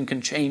 Nothing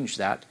can change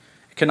that.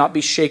 It cannot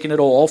be shaken at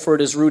all, for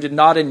it is rooted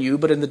not in you,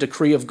 but in the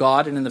decree of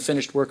God and in the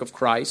finished work of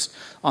Christ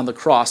on the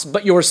cross.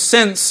 But your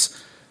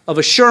sense of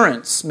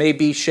assurance may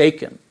be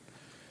shaken.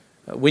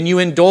 When you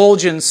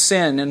indulge in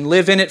sin and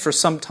live in it for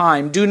some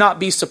time, do not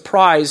be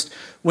surprised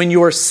when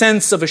your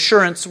sense of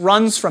assurance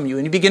runs from you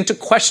and you begin to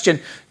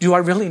question, do I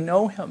really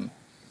know him?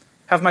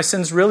 Have my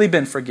sins really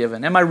been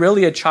forgiven? Am I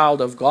really a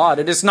child of God?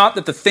 It is not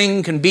that the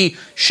thing can be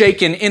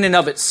shaken in and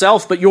of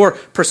itself, but your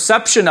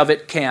perception of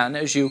it can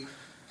as you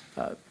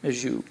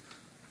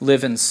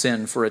live in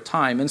sin for a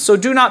time. And so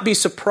do not be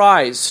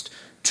surprised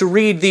to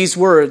read these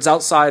words,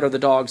 outside are the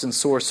dogs and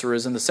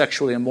sorcerers and the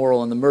sexually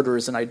immoral and the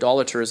murderers and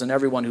idolaters and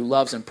everyone who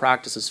loves and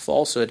practices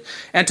falsehood,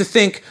 and to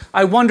think,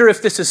 I wonder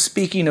if this is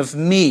speaking of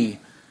me,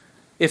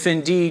 if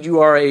indeed you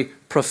are a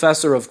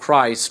professor of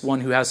Christ,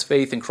 one who has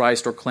faith in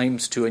Christ or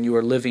claims to, and you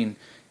are living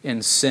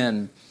in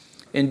sin.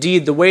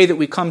 Indeed, the way that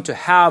we come to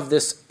have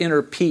this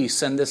inner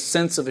peace and this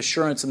sense of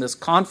assurance and this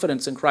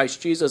confidence in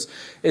Christ Jesus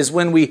is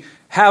when we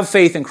have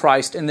faith in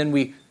Christ and then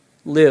we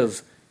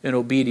live in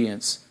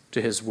obedience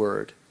to his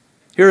word.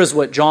 Here is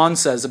what John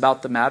says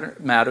about the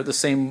matter. The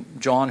same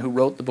John who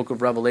wrote the book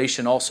of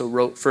Revelation also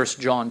wrote 1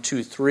 John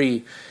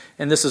 2:3.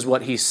 And this is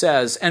what he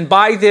says. And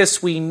by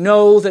this we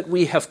know that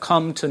we have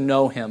come to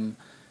know him,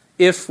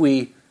 if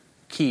we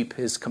keep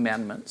his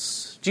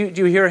commandments. Do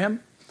you hear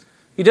him?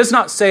 He does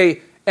not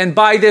say, and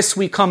by this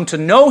we come to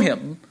know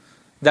him,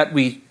 that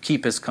we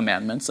keep his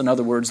commandments. In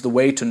other words, the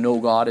way to know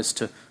God is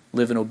to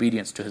live in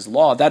obedience to his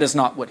law. That is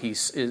not what he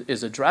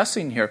is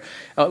addressing here.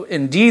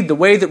 Indeed, the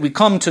way that we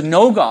come to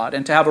know God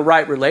and to have a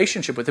right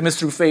relationship with him is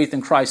through faith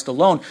in Christ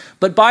alone.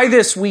 But by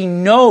this we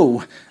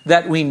know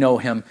that we know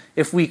him,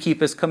 if we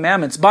keep his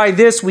commandments. By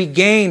this we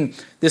gain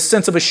this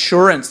sense of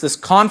assurance, this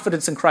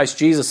confidence in Christ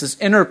Jesus, this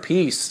inner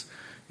peace,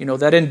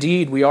 that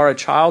indeed we are a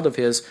child of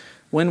his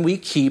when we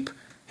keep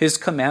his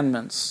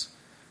commandments.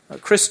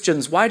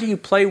 Christians, why do you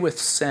play with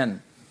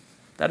sin?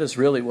 That is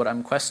really what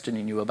I'm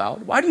questioning you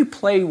about. Why do you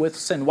play with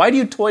sin? Why do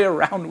you toy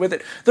around with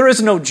it? There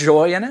is no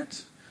joy in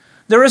it.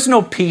 There is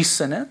no peace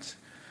in it.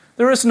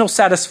 There is no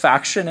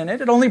satisfaction in it.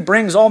 It only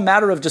brings all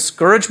matter of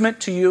discouragement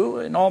to you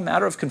and all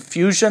matter of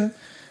confusion.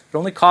 It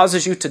only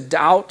causes you to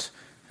doubt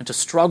and to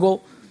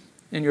struggle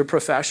in your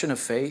profession of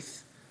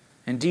faith.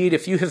 Indeed,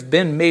 if you have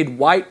been made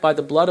white by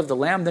the blood of the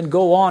Lamb, then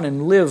go on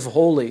and live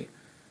holy.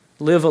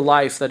 Live a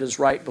life that is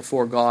right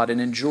before God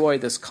and enjoy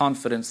this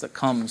confidence that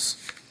comes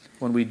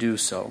when we do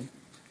so.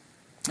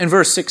 In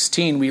verse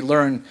 16, we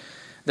learn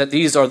that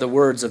these are the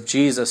words of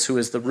Jesus, who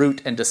is the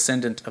root and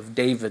descendant of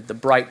David, the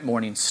bright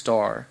morning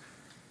star.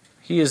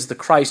 He is the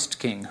Christ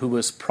King who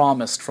was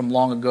promised from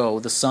long ago,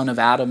 the son of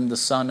Adam, the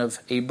son of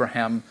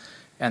Abraham,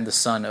 and the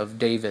son of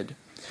David.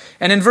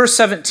 And in verse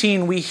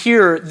 17, we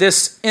hear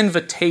this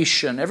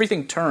invitation.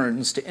 Everything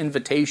turns to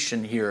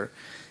invitation here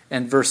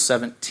in verse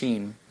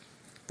 17.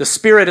 The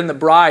Spirit and the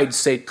bride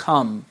say,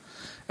 come.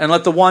 And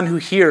let the one who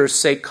hears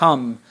say,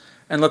 come.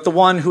 And let the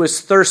one who is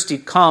thirsty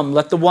come.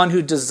 Let the one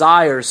who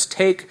desires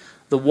take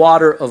the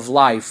water of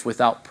life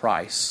without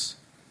price.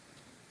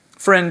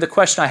 Friend, the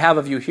question I have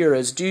of you here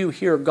is, do you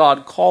hear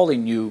God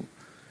calling you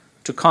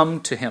to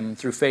come to him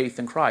through faith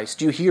in Christ?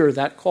 Do you hear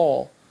that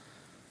call?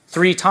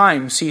 3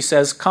 times he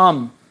says,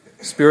 come.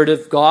 Spirit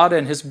of God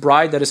and his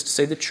bride, that is to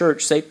say the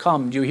church, say,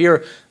 come. Do you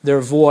hear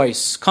their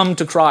voice? Come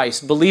to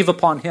Christ, believe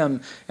upon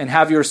him, and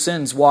have your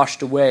sins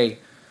washed away.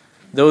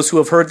 Those who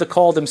have heard the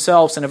call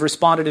themselves and have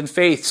responded in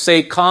faith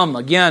say, come.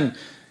 Again,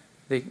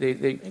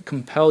 they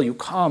compel you,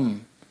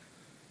 come.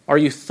 Are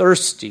you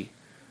thirsty?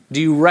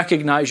 Do you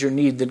recognize your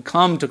need? Then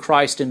come to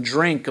Christ and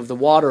drink of the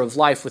water of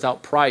life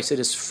without price. It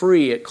is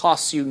free. It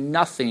costs you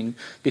nothing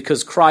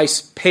because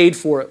Christ paid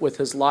for it with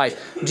his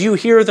life. Do you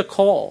hear the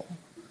call?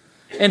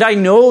 And I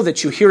know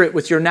that you hear it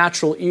with your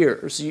natural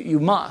ears. You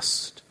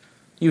must.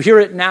 You hear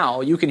it now.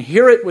 You can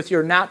hear it with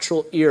your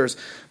natural ears.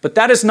 But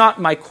that is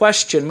not my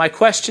question. My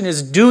question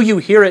is, do you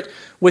hear it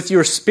with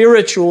your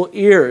spiritual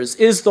ears?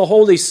 Is the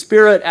Holy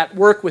Spirit at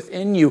work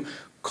within you,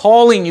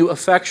 calling you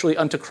effectually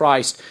unto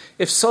Christ?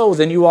 If so,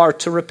 then you are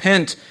to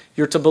repent.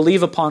 You're to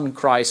believe upon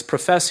Christ,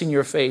 professing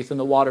your faith in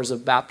the waters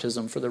of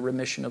baptism for the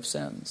remission of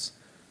sins.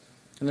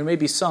 And there may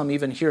be some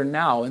even here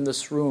now in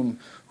this room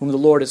whom the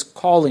Lord is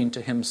calling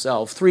to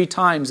himself. 3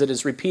 times it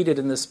is repeated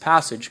in this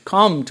passage.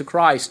 Come to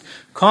Christ,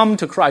 come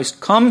to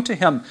Christ, come to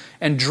him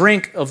and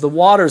drink of the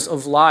waters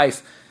of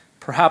life.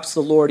 Perhaps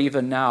the Lord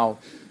even now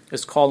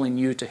is calling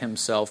you to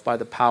himself by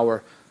the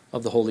power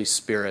of the Holy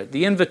Spirit.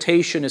 The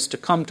invitation is to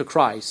come to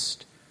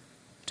Christ,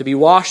 to be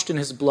washed in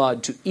his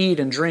blood, to eat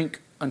and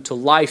drink unto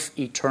life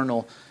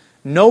eternal.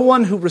 No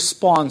one who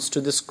responds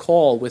to this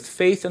call with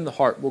faith in the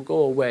heart will go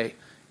away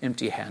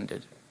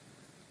empty-handed.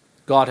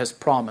 God has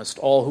promised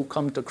all who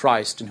come to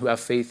Christ and who have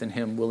faith in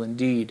him will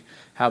indeed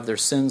have their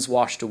sins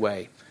washed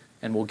away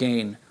and will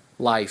gain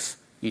life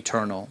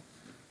eternal.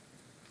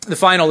 The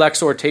final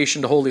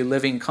exhortation to holy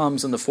living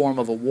comes in the form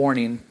of a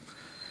warning.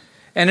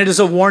 And it is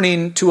a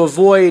warning to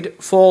avoid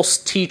false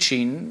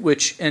teaching,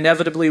 which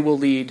inevitably will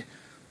lead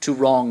to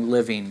wrong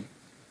living.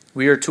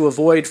 We are to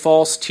avoid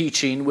false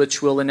teaching,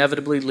 which will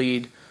inevitably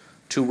lead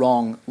to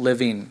wrong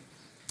living.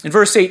 In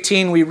verse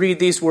 18, we read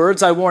these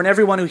words, I warn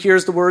everyone who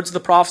hears the words of the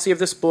prophecy of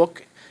this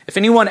book. If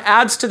anyone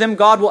adds to them,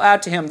 God will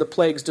add to him the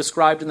plagues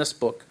described in this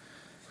book.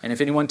 And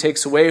if anyone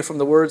takes away from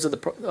the words of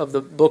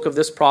the book of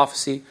this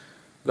prophecy,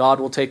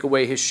 God will take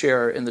away his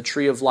share in the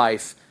tree of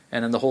life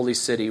and in the holy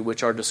city,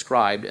 which are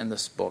described in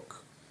this book.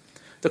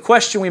 The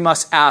question we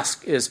must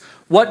ask is,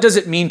 what does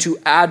it mean to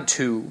add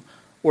to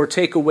or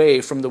take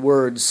away from the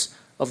words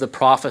of the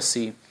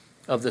prophecy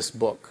of this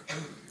book?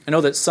 I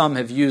know that some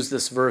have used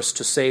this verse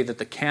to say that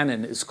the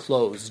canon is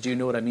closed. Do you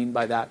know what I mean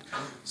by that?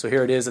 So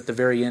here it is at the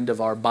very end of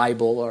our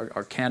Bible,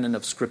 our canon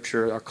of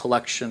Scripture, our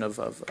collection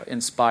of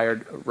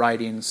inspired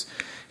writings.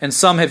 And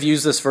some have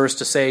used this verse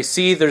to say,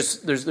 see,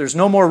 there's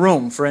no more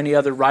room for any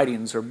other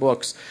writings or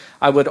books.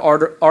 I would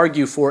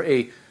argue for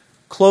a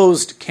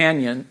closed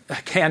canon,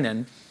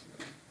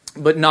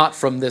 but not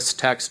from this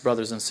text,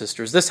 brothers and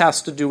sisters. This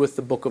has to do with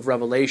the book of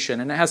Revelation,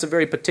 and it has a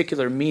very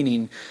particular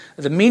meaning.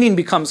 The meaning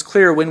becomes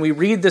clear when we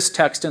read this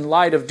text in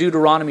light of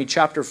Deuteronomy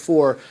chapter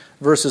 4,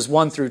 verses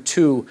 1 through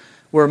 2,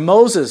 where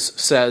Moses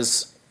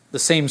says the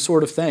same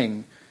sort of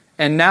thing.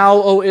 And now,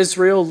 O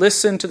Israel,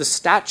 listen to the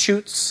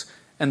statutes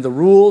and the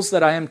rules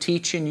that I am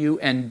teaching you,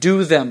 and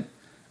do them,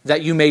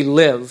 that you may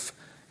live,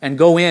 and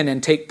go in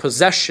and take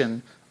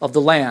possession of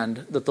the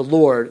land that the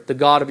Lord, the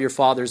God of your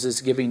fathers,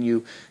 is giving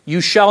you. You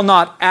shall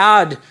not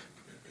add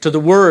to the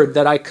word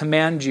that I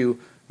command you,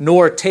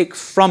 nor take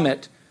from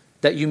it,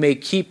 that you may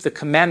keep the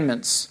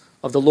commandments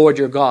of the Lord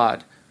your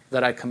God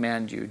that I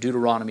command you.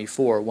 Deuteronomy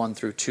 4, 1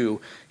 through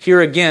 2. Here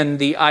again,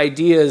 the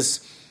idea is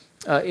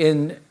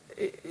that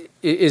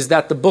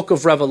the book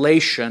of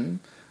Revelation,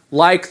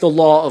 like the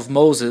law of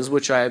Moses,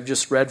 which I have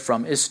just read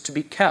from, is to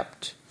be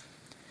kept.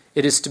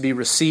 It is to be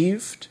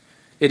received.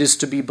 It is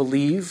to be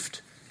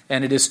believed.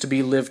 And it is to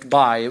be lived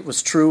by. It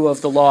was true of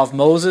the law of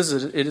Moses.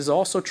 It is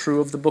also true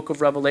of the book of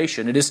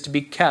Revelation. It is to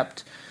be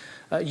kept.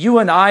 You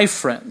and I,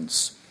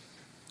 friends,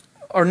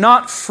 are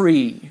not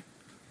free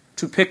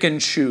to pick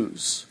and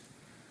choose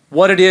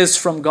what it is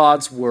from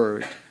God's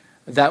word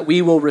that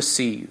we will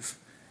receive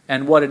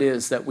and what it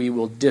is that we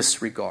will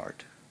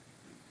disregard.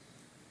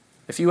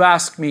 If you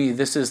ask me,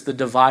 this is the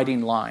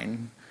dividing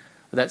line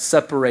that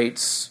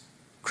separates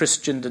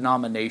Christian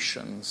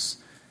denominations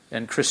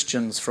and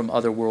Christians from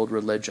other world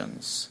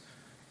religions.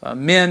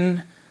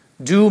 Men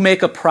do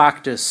make a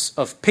practice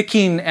of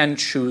picking and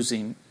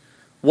choosing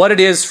what it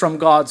is from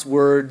God's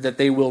word that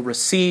they will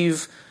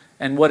receive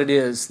and what it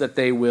is that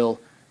they will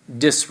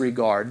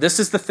disregard. This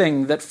is the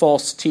thing that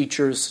false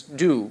teachers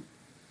do.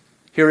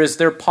 Here is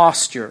their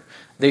posture.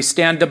 They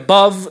stand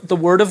above the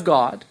word of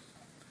God,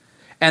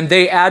 and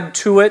they add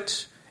to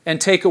it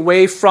and take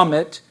away from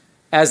it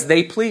as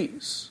they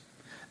please.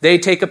 They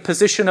take a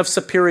position of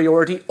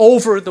superiority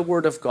over the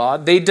word of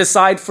God. They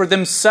decide for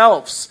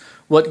themselves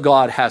what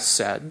God has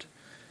said.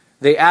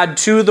 They add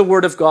to the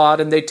word of God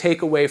and they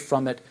take away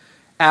from it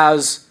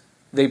as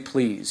they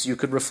please. You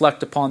could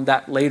reflect upon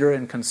that later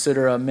and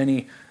consider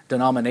many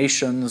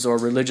denominations or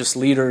religious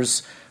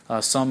leaders,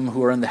 some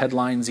who are in the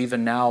headlines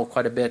even now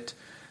quite a bit,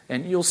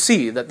 and you'll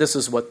see that this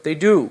is what they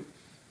do.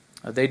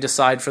 They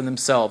decide for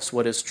themselves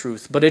what is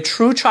truth. But a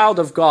true child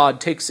of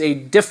God takes a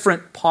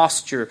different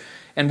posture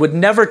and would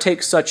never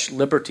take such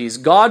liberties.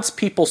 God's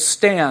people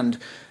stand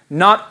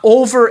not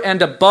over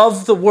and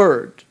above the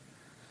word,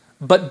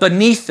 but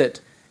beneath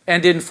it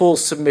and in full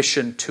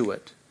submission to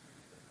it.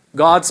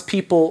 God's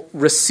people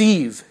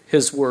receive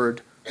his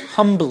word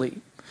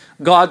humbly.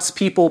 God's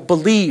people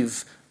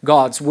believe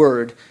God's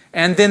word,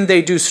 and then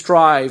they do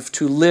strive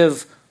to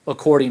live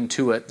according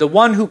to it. The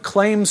one who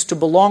claims to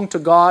belong to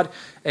God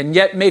and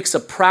yet makes a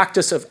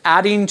practice of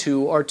adding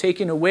to or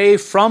taking away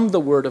from the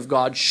word of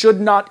God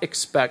should not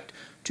expect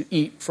to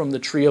eat from the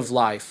tree of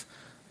life,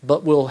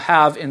 but will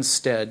have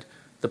instead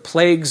the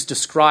plagues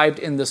described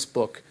in this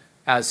book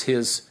as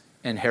his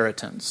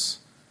inheritance.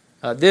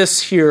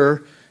 This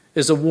here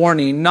is a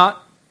warning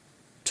not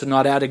to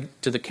not add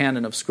to the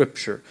canon of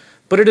Scripture,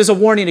 but it is a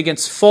warning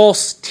against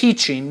false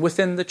teaching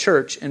within the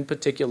church in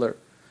particular,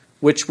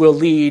 which will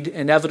lead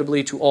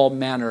inevitably to all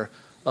manner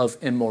of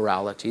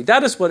immorality.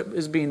 That is what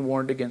is being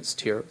warned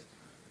against here.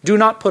 Do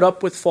not put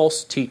up with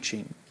false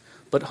teaching,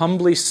 but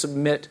humbly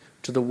submit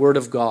to the Word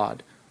of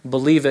God.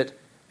 Believe it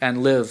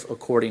and live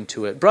according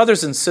to it.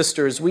 Brothers and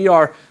sisters, we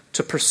are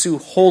to pursue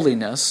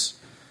holiness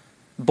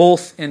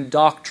both in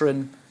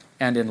doctrine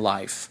and in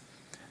life.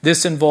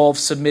 This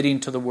involves submitting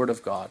to the Word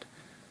of God,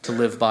 to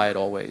live by it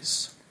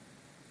always.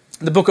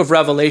 The book of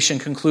Revelation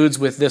concludes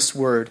with this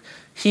word: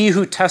 He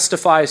who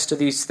testifies to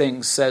these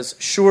things says,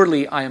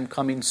 Surely I am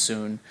coming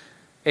soon.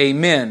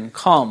 Amen.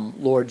 Come,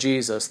 Lord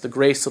Jesus. The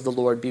grace of the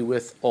Lord be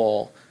with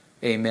all.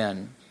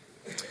 Amen.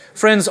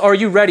 Friends, are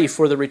you ready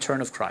for the return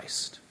of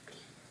Christ?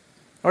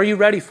 Are you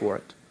ready for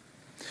it?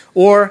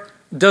 Or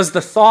does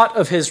the thought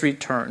of his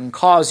return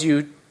cause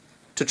you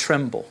to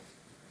tremble?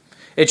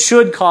 It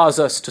should cause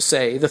us to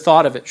say, the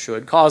thought of it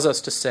should cause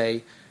us to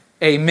say,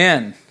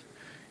 Amen.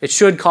 It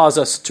should cause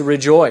us to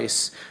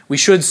rejoice. We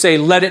should say,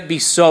 let it be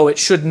so. It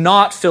should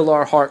not fill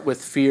our heart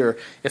with fear.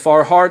 If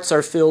our hearts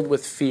are filled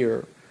with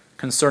fear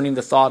concerning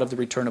the thought of the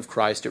return of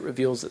Christ, it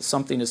reveals that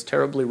something is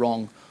terribly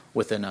wrong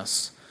within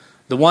us.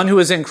 The one who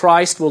is in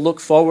Christ will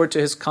look forward to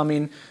his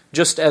coming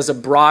just as a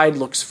bride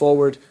looks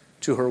forward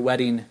to her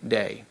wedding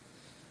day.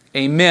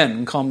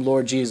 Amen. Come,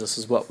 Lord Jesus,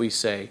 is what we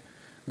say.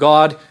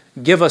 God,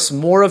 give us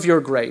more of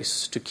your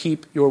grace to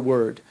keep your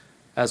word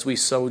as we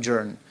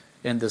sojourn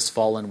in this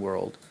fallen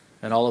world.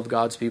 And all of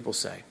God's people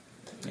say,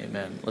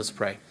 Amen. Let's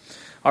pray.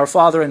 Our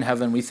Father in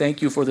heaven, we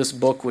thank you for this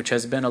book which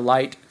has been a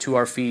light to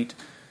our feet,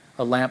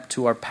 a lamp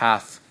to our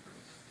path.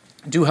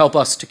 Do help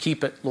us to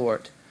keep it,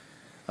 Lord.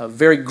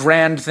 Very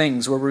grand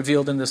things were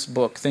revealed in this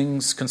book,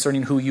 things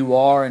concerning who you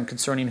are and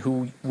concerning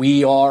who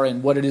we are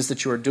and what it is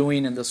that you are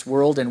doing in this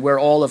world and where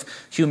all of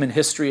human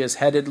history is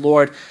headed,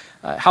 Lord.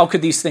 How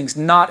could these things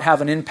not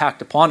have an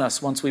impact upon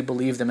us once we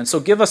believe them? And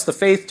so give us the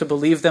faith to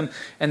believe them,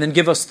 and then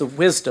give us the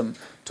wisdom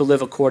to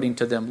live according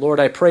to them. Lord,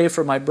 I pray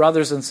for my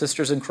brothers and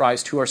sisters in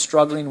Christ who are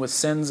struggling with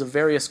sins of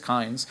various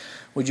kinds.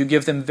 Would you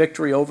give them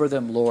victory over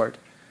them, Lord?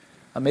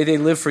 May they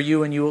live for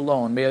you and you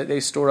alone. May they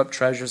store up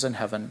treasures in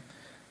heaven.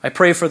 I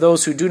pray for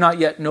those who do not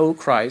yet know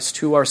Christ,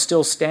 who are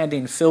still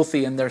standing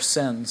filthy in their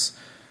sins.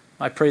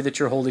 I pray that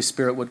your Holy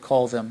Spirit would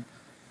call them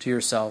to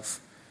yourself.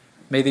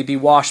 May they be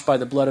washed by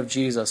the blood of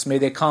Jesus. May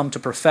they come to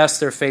profess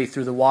their faith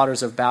through the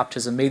waters of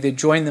baptism. May they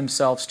join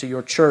themselves to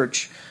your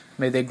church.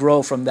 May they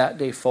grow from that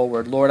day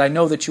forward. Lord, I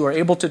know that you are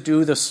able to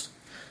do this.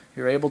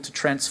 You're able to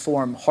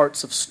transform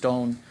hearts of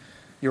stone.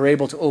 You're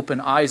able to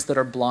open eyes that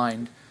are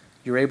blind.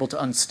 You're able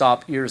to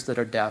unstop ears that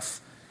are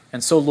deaf.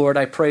 And so, Lord,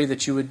 I pray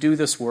that you would do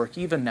this work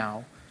even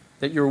now,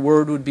 that your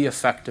word would be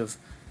effective,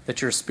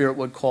 that your Spirit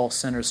would call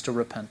sinners to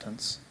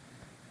repentance.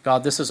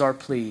 God, this is our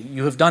plea.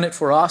 You have done it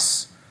for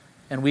us.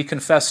 And we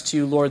confess to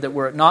you, Lord, that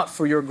were it not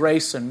for your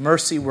grace and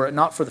mercy, were it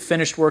not for the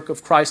finished work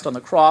of Christ on the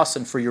cross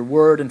and for your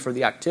word and for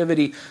the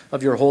activity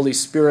of your Holy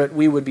Spirit,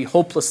 we would be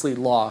hopelessly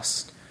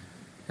lost.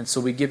 And so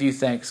we give you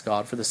thanks,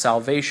 God, for the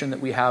salvation that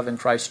we have in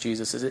Christ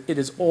Jesus. It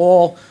is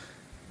all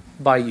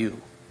by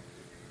you.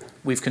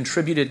 We've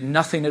contributed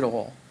nothing at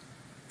all,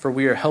 for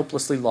we are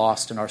helplessly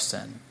lost in our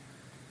sin.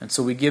 And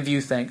so we give you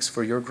thanks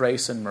for your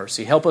grace and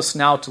mercy. Help us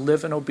now to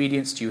live in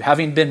obedience to you,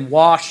 having been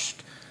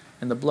washed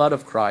in the blood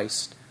of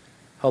Christ.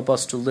 Help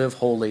us to live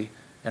holy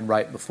and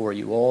right before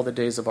you all the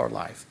days of our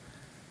life.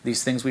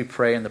 These things we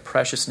pray in the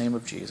precious name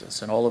of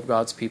Jesus. And all of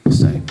God's people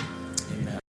say,